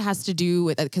gender has to do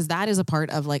with, because that is a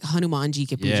part of like Hanumanji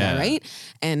Ki Puja, Yeah. right?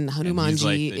 And Hanumanji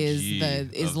like the G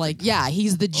is of like the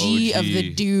he's the G of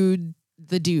the OG.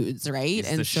 the dudes, right? He's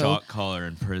and the so shot caller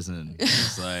in prison.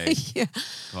 He's like yeah.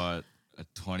 caught a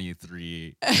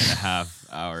 23 and a half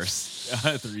hours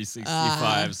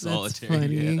 365 That's solitary.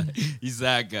 funny. Yeah. He's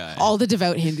that guy. All the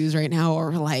devout Hindus right now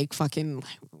are like fucking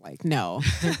like no,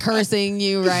 they're cursing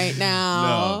you right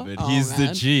now. No, but Oh, he's the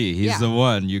man. G. He's Yeah. the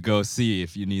one you go see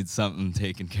if you need something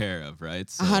taken care of, right?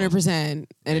 So, 100%. And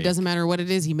it like- doesn't matter what it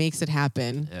is, he makes it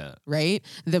happen. Yeah. Right?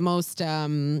 The most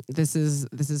this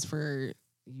is for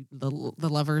the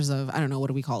lovers of, I don't know, what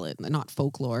do we call it? Not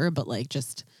folklore, but like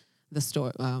just the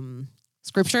story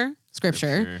scripture.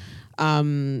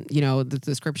 You know,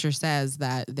 the scripture says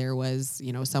that there was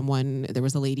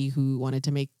a lady who wanted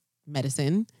to make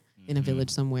medicine in a Mhm. village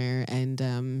somewhere,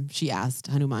 and she asked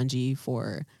Hanumanji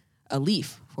for a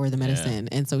leaf for the medicine.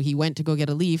 And so he went to go get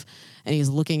a leaf, and he's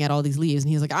looking at all these leaves,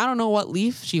 and he's like, I don't know what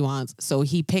leaf she wants. So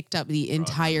he picked up the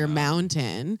entire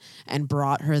mountain and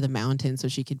brought her the mountain so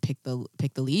she could pick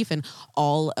the leaf. And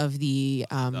all of the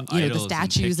the idols and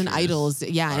statues and pictures idols,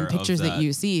 and are of pictures that that.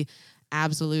 you see.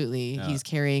 Absolutely. Yeah. He's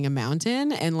carrying a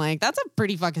mountain. And like, that's a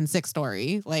pretty fucking sick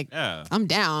story. Like, Yeah. I'm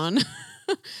down.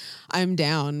 I'm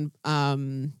down.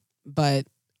 But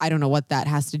I don't know what that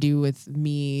has to do with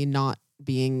me not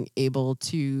being able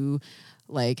to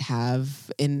like have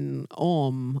an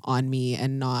on me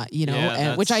and not, you know, Yeah,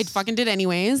 and which I that's- fucking did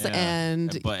anyways. Yeah.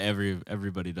 And But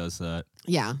everybody does that.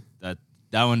 yeah.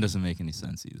 That one doesn't make any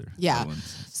sense either. Yeah. That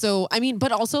one's- So, I mean,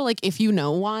 but also like if you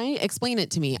know why, explain it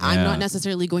to me. I'm Yeah. not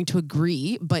necessarily going to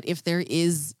agree, but if there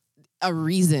is a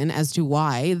reason as to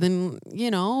why, then,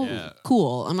 you know, Yeah.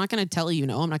 cool. I'm not going to tell you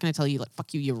no. I'm not going to tell you like,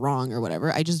 fuck you, you're wrong or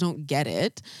whatever. I just don't get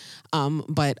it.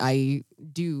 But I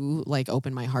do like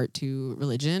open my heart to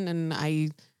religion, and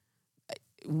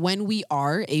when we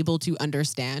are able to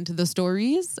understand the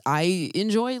stories, I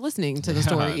enjoy listening to the Yeah,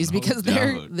 stories no because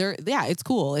doubt. they're yeah, it's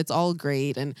cool. It's all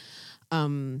great. And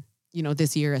you know,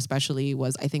 this year especially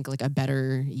was, I think, like a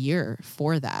better year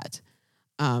for that.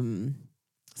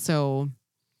 So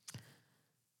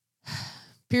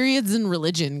periods in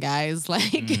religion, guys. Like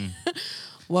Mm.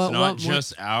 what It's not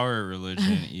just our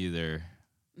religion either.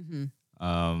 Mhm.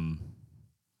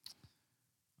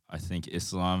 I think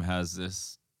Islam has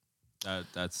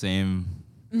that same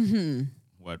Mhm.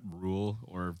 what rule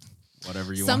or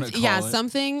whatever you want to call it.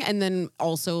 Something, and then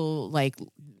also like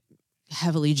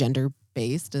heavily gender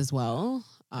based as well.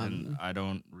 And I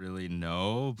don't really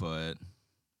know, but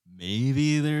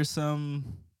maybe there's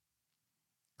some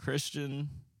Christian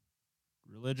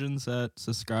religions that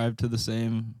subscribe to the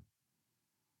same.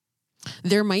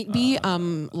 There might be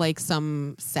like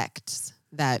some sects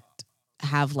that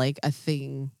have like a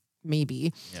thing,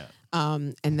 maybe. Yeah.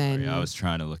 And then Sorry, I was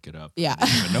trying to look it up. Yeah. I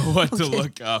didn't even know what to Okay.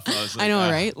 look up. I was like, I know, ah.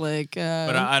 right? Like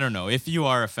But I don't know. If you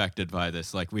are affected by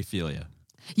this, like, we feel you.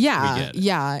 yeah, get it.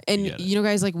 yeah. And get it. you know,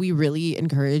 guys, like we really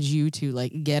encourage you to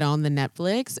like get on the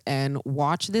Netflix and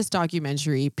watch this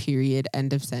documentary, period,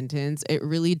 end of sentence. It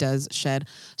really does shed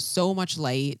so much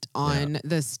light on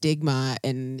the stigma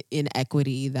and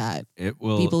inequity that It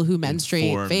will people who menstruate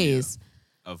inform you face.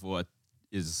 of what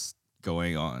is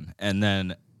going on. And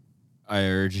then I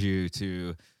urge you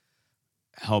to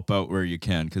help out where you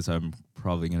can, because I'm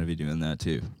probably going to be doing that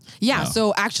too. Yeah. No.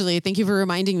 So actually, thank you for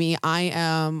reminding me.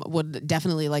 I would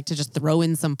definitely like to just throw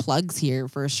in some plugs here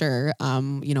for sure.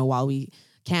 You know, while we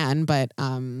can, but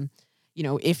you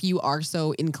know, if you are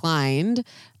so inclined,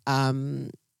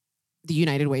 the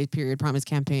United Way Period Promise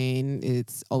campaign,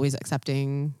 it's always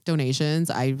accepting donations.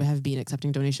 I have been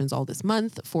accepting donations all this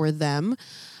month for them.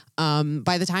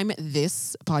 By the time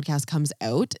this podcast comes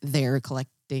out, their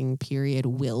collecting period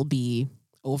will be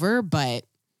over, but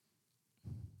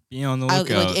Be on the lookout.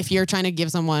 like if you're trying to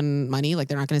give someone money, like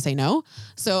they're not going to say no.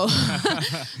 So,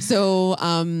 so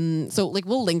like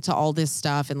we'll link to all this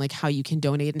stuff and like how you can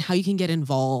donate and how you can get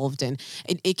involved. And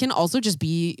it can also just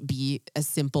be as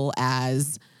simple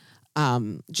as,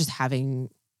 just having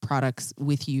products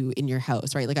with you in your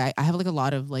house, right? Like I have like a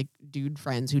lot of like dude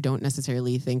friends who don't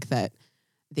necessarily think that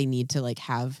they need to like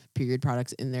have period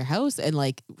products in their house, and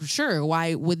like sure,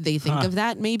 why would they think Huh. of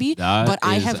that maybe? That But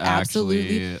I is have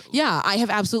absolutely actually- yeah, I have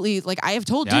absolutely like I have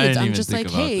told Yeah, I dudes, didn't I'm even just think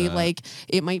like, about hey, that. like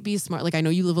it might be smart, like I know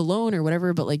you live alone or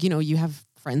whatever, but like, you know, you have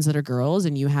friends that are girls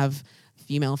and you have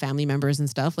female family members and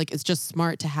stuff, like it's just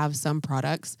smart to have some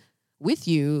products with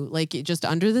you, like just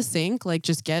under the sink, like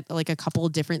just get like a couple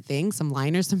of different things, some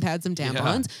liners, some pads, some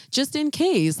tampons, just in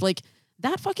case. Like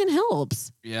that fucking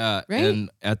helps. Yeah. Right? And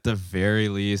at the very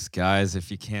least, guys, if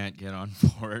you can't get on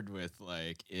board with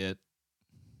like it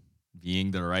being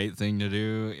the right thing to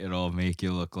do, it'll make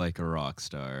you look like a rock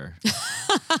star.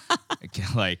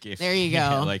 Like if There you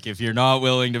go. like if you're not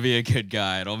willing to be a good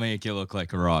guy, it'll make you look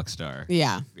like a rock star.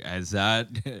 Yeah. Is that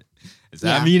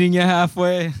Yeah. meeting you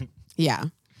halfway? Yeah.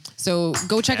 So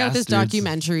go check out this Bastards.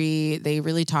 documentary. They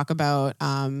really talk about,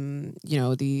 you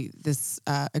know,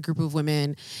 a group of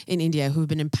women in India who've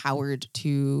been empowered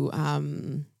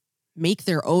to make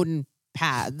their own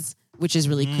pads, which is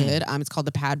really good. It's called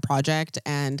the Pad Project,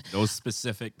 and Those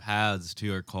specific pads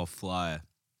too are called Fly.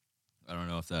 I don't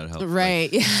know if that helps.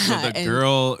 right, Like, yeah,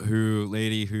 so the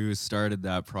lady who started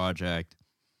that project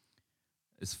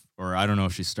is, or I don't know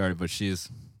if she started, but she's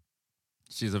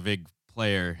a big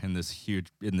player in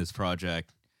this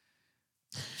project.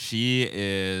 She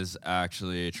is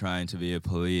actually trying to be a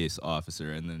police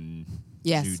officer in the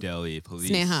Yes. New Delhi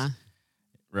police. Sneha.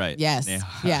 Right. Yes.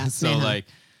 Sneha. Yeah, So Sneha. like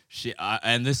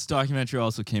and this documentary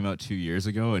also came out 2 years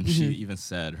ago, and she Mhm. even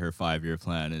said her 5-year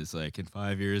plan is like, in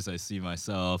 5 years I see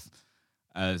myself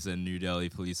as a New Delhi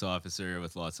police officer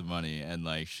with lots of money, and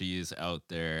like she's out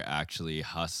there actually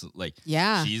hustle. Like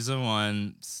Yeah. she's the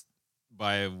one,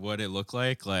 by what it looked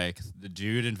like the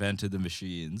dude invented the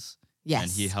machines, Yes.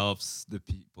 And he helps the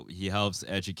people. He helps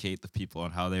educate the people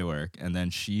on how they work. And then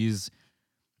she's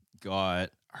got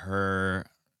her,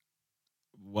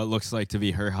 what looks like to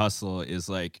be her hustle is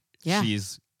like Yeah.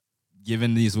 she's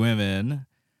given these women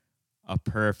a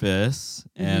purpose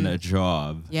and a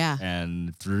job. Yeah.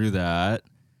 And through that,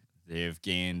 they've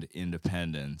gained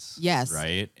independence. Yes.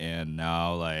 Right. And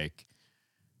now like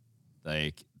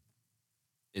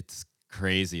it's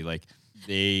crazy. Like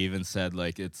they even said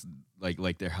like it's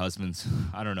like their husbands,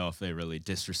 I don't know if they really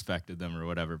disrespected them or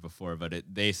whatever before, but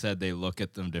they said they look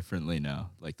at them differently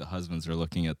now. Like the husbands are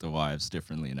looking at the wives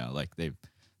differently now. Like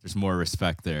there's more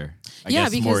respect there. I guess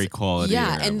because, more equality.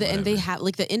 Yeah, and they have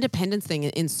like the independence thing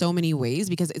in so many ways,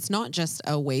 because it's not just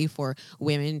a way for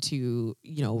women to,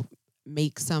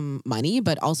 make some money,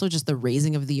 but also just the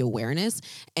raising of the awareness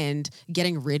and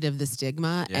getting rid of the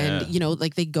stigma. Yeah. And,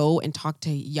 like they go and talk to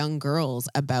young girls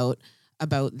about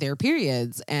their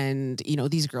periods, and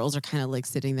these girls are kind of like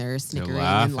sitting there snickering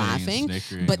and laughing,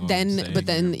 but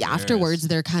then afterwards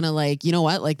they're kind of like, you know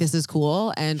what, like this is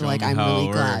cool, and show like me I'm how really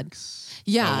it glad. works.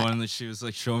 Yeah. One that she was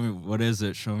like, show me, what is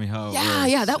it? Show me how it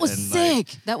works. Yeah, that was And,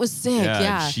 sick. That was sick.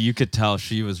 Yeah. You could tell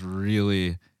she was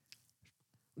really,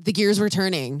 the gears were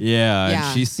turning. yeah. Yeah.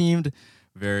 And she seemed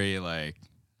very like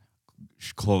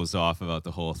closed off about the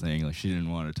whole thing. Like she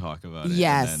didn't want to talk about it.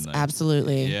 Yes, and then,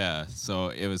 absolutely. Yeah. So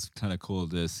it was kind of cool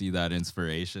to see that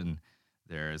inspiration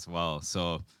there as well.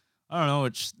 So I don't know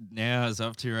what Naya is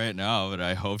up to right now, but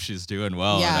I hope she's doing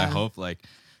well. Yeah. And I hope like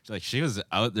she was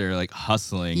out there like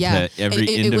hustling Yeah. to every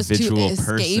it was individual to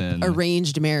escape person.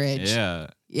 arranged marriage. Yeah.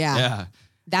 Yeah. Yeah.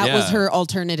 That was her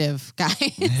alternative,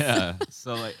 guys. Yeah.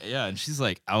 So like, yeah, and she's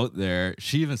like out there.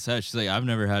 She even said, she's like, I've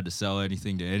never had to sell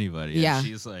anything to anybody. Yeah. And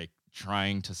she's like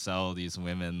trying to sell these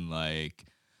women like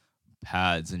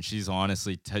pads, and she's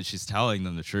honestly she's telling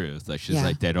them the truth. Like she's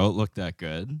like, they don't look that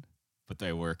good, but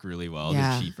they work really well.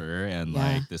 Yeah. They're cheaper, and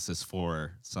like this is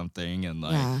for something, and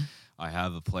like I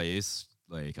have a place,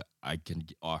 like I can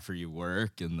offer you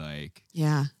work, and like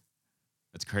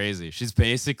it's crazy. She's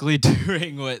basically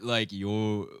doing what like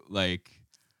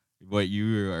what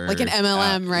you are like an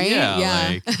MLM, right? Yeah.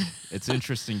 Like it's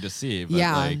interesting to see. But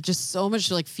like, just so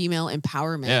much like female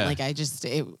empowerment. Yeah. Like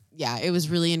it was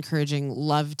really encouraging.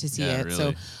 Love to see it. Really.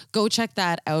 So go check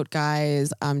that out,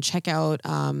 guys. Check out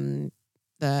the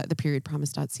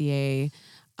periodpromise.ca.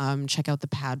 Check out the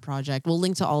Pad Project. We'll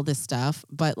link to all this stuff,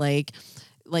 but like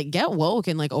get woke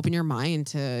and like open your mind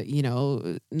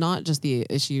to, not just the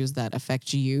issues that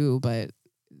affect you, but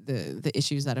the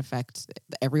issues that affect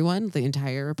everyone, the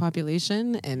entire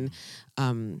population, and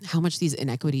how much these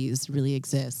inequities really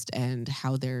exist, and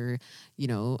how they're,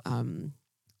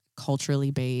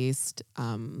 culturally based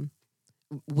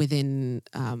within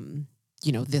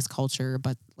this culture,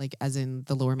 but like as in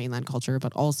the Lower Mainland culture,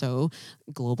 but also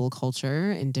global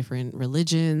culture and different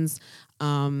religions,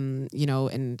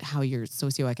 and how your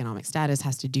socioeconomic status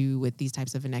has to do with these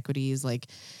types of inequities. Like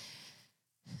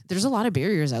there's a lot of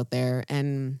barriers out there,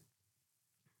 and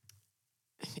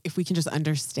if we can just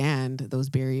understand those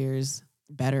barriers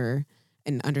better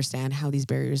and understand how these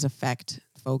barriers affect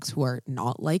folks who are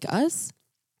not like us,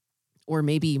 or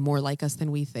maybe more like us than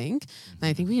we think, then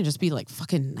I think we can just be like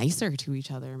fucking nicer to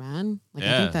each other, man. Like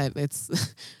I think that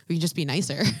we can just be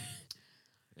nicer.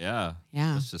 Yeah.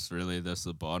 Yeah. It's just really the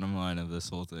bottom line of this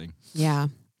whole thing. Yeah.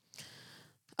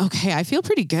 Okay, I feel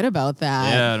pretty good about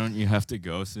that. Yeah, don't you have to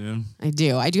go soon? I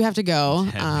do have to go.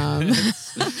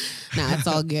 It's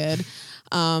all good.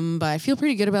 But I feel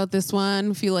pretty good about this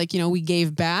one. Feel like, we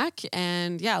gave back,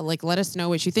 and like let us know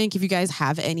what you think. If you guys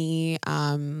have any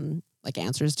like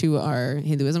answers to our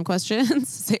Hinduism questions,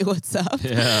 say what's up.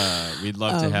 Yeah, we'd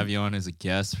love to have you on as a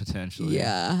guest potentially.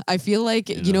 Yeah, I feel like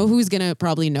you know who's gonna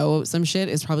probably know some shit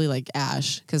is probably like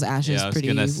Ash, because Ash is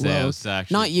pretty low.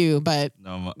 Not you, but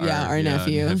our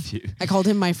nephew. I called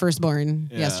him my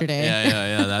firstborn yesterday.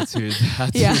 Yeah. That's who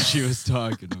she was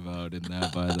talking about in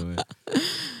that, by the way.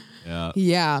 Yeah.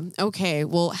 Yeah. Okay.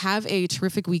 Well, have a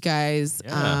terrific week, guys.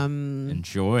 Yeah.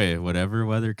 Enjoy whatever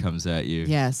weather comes at you.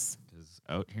 Yes.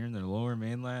 Out here in the Lower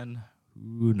Mainland,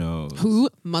 who knows? Who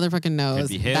motherfucking knows? Could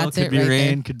be hail, That's could be right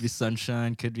rain, there. could be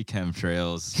sunshine, could be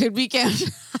chemtrails. Could be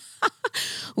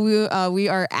we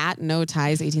are at No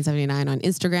Ties 1879 on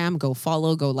Instagram. Go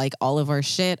follow, go like all of our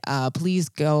shit. Please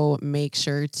go make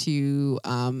sure to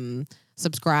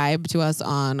subscribe to us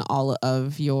on all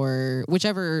of your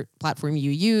whichever platform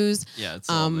you use. Yeah, it's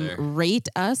all there. Rate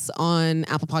us on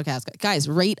Apple Podcasts. Guys,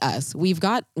 rate us. We've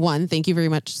got one. Thank you very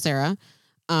much, Sarah.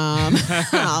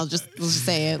 I'll just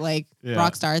say it like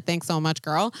Rockstar. Thanks so much,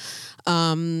 girl.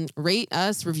 Rate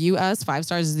us, review us. 5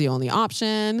 stars is the only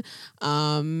option.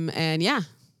 And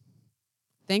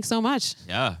Thanks so much.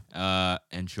 Yeah.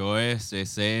 Enjoy, stay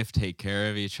safe, take care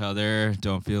of each other.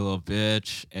 Don't be a little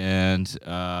bitch. And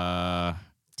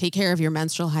Take care of your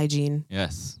menstrual hygiene.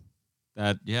 yes,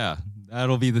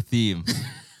 that'll be the theme.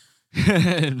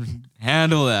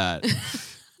 Handle that.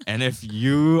 And if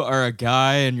you are a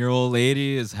guy and your old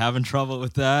lady is having trouble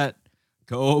with that,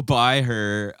 go buy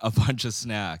her a bunch of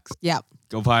snacks. Yep.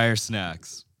 Go buy her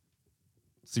snacks.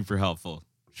 Super helpful.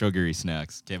 Sugary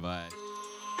snacks. Okay, bye.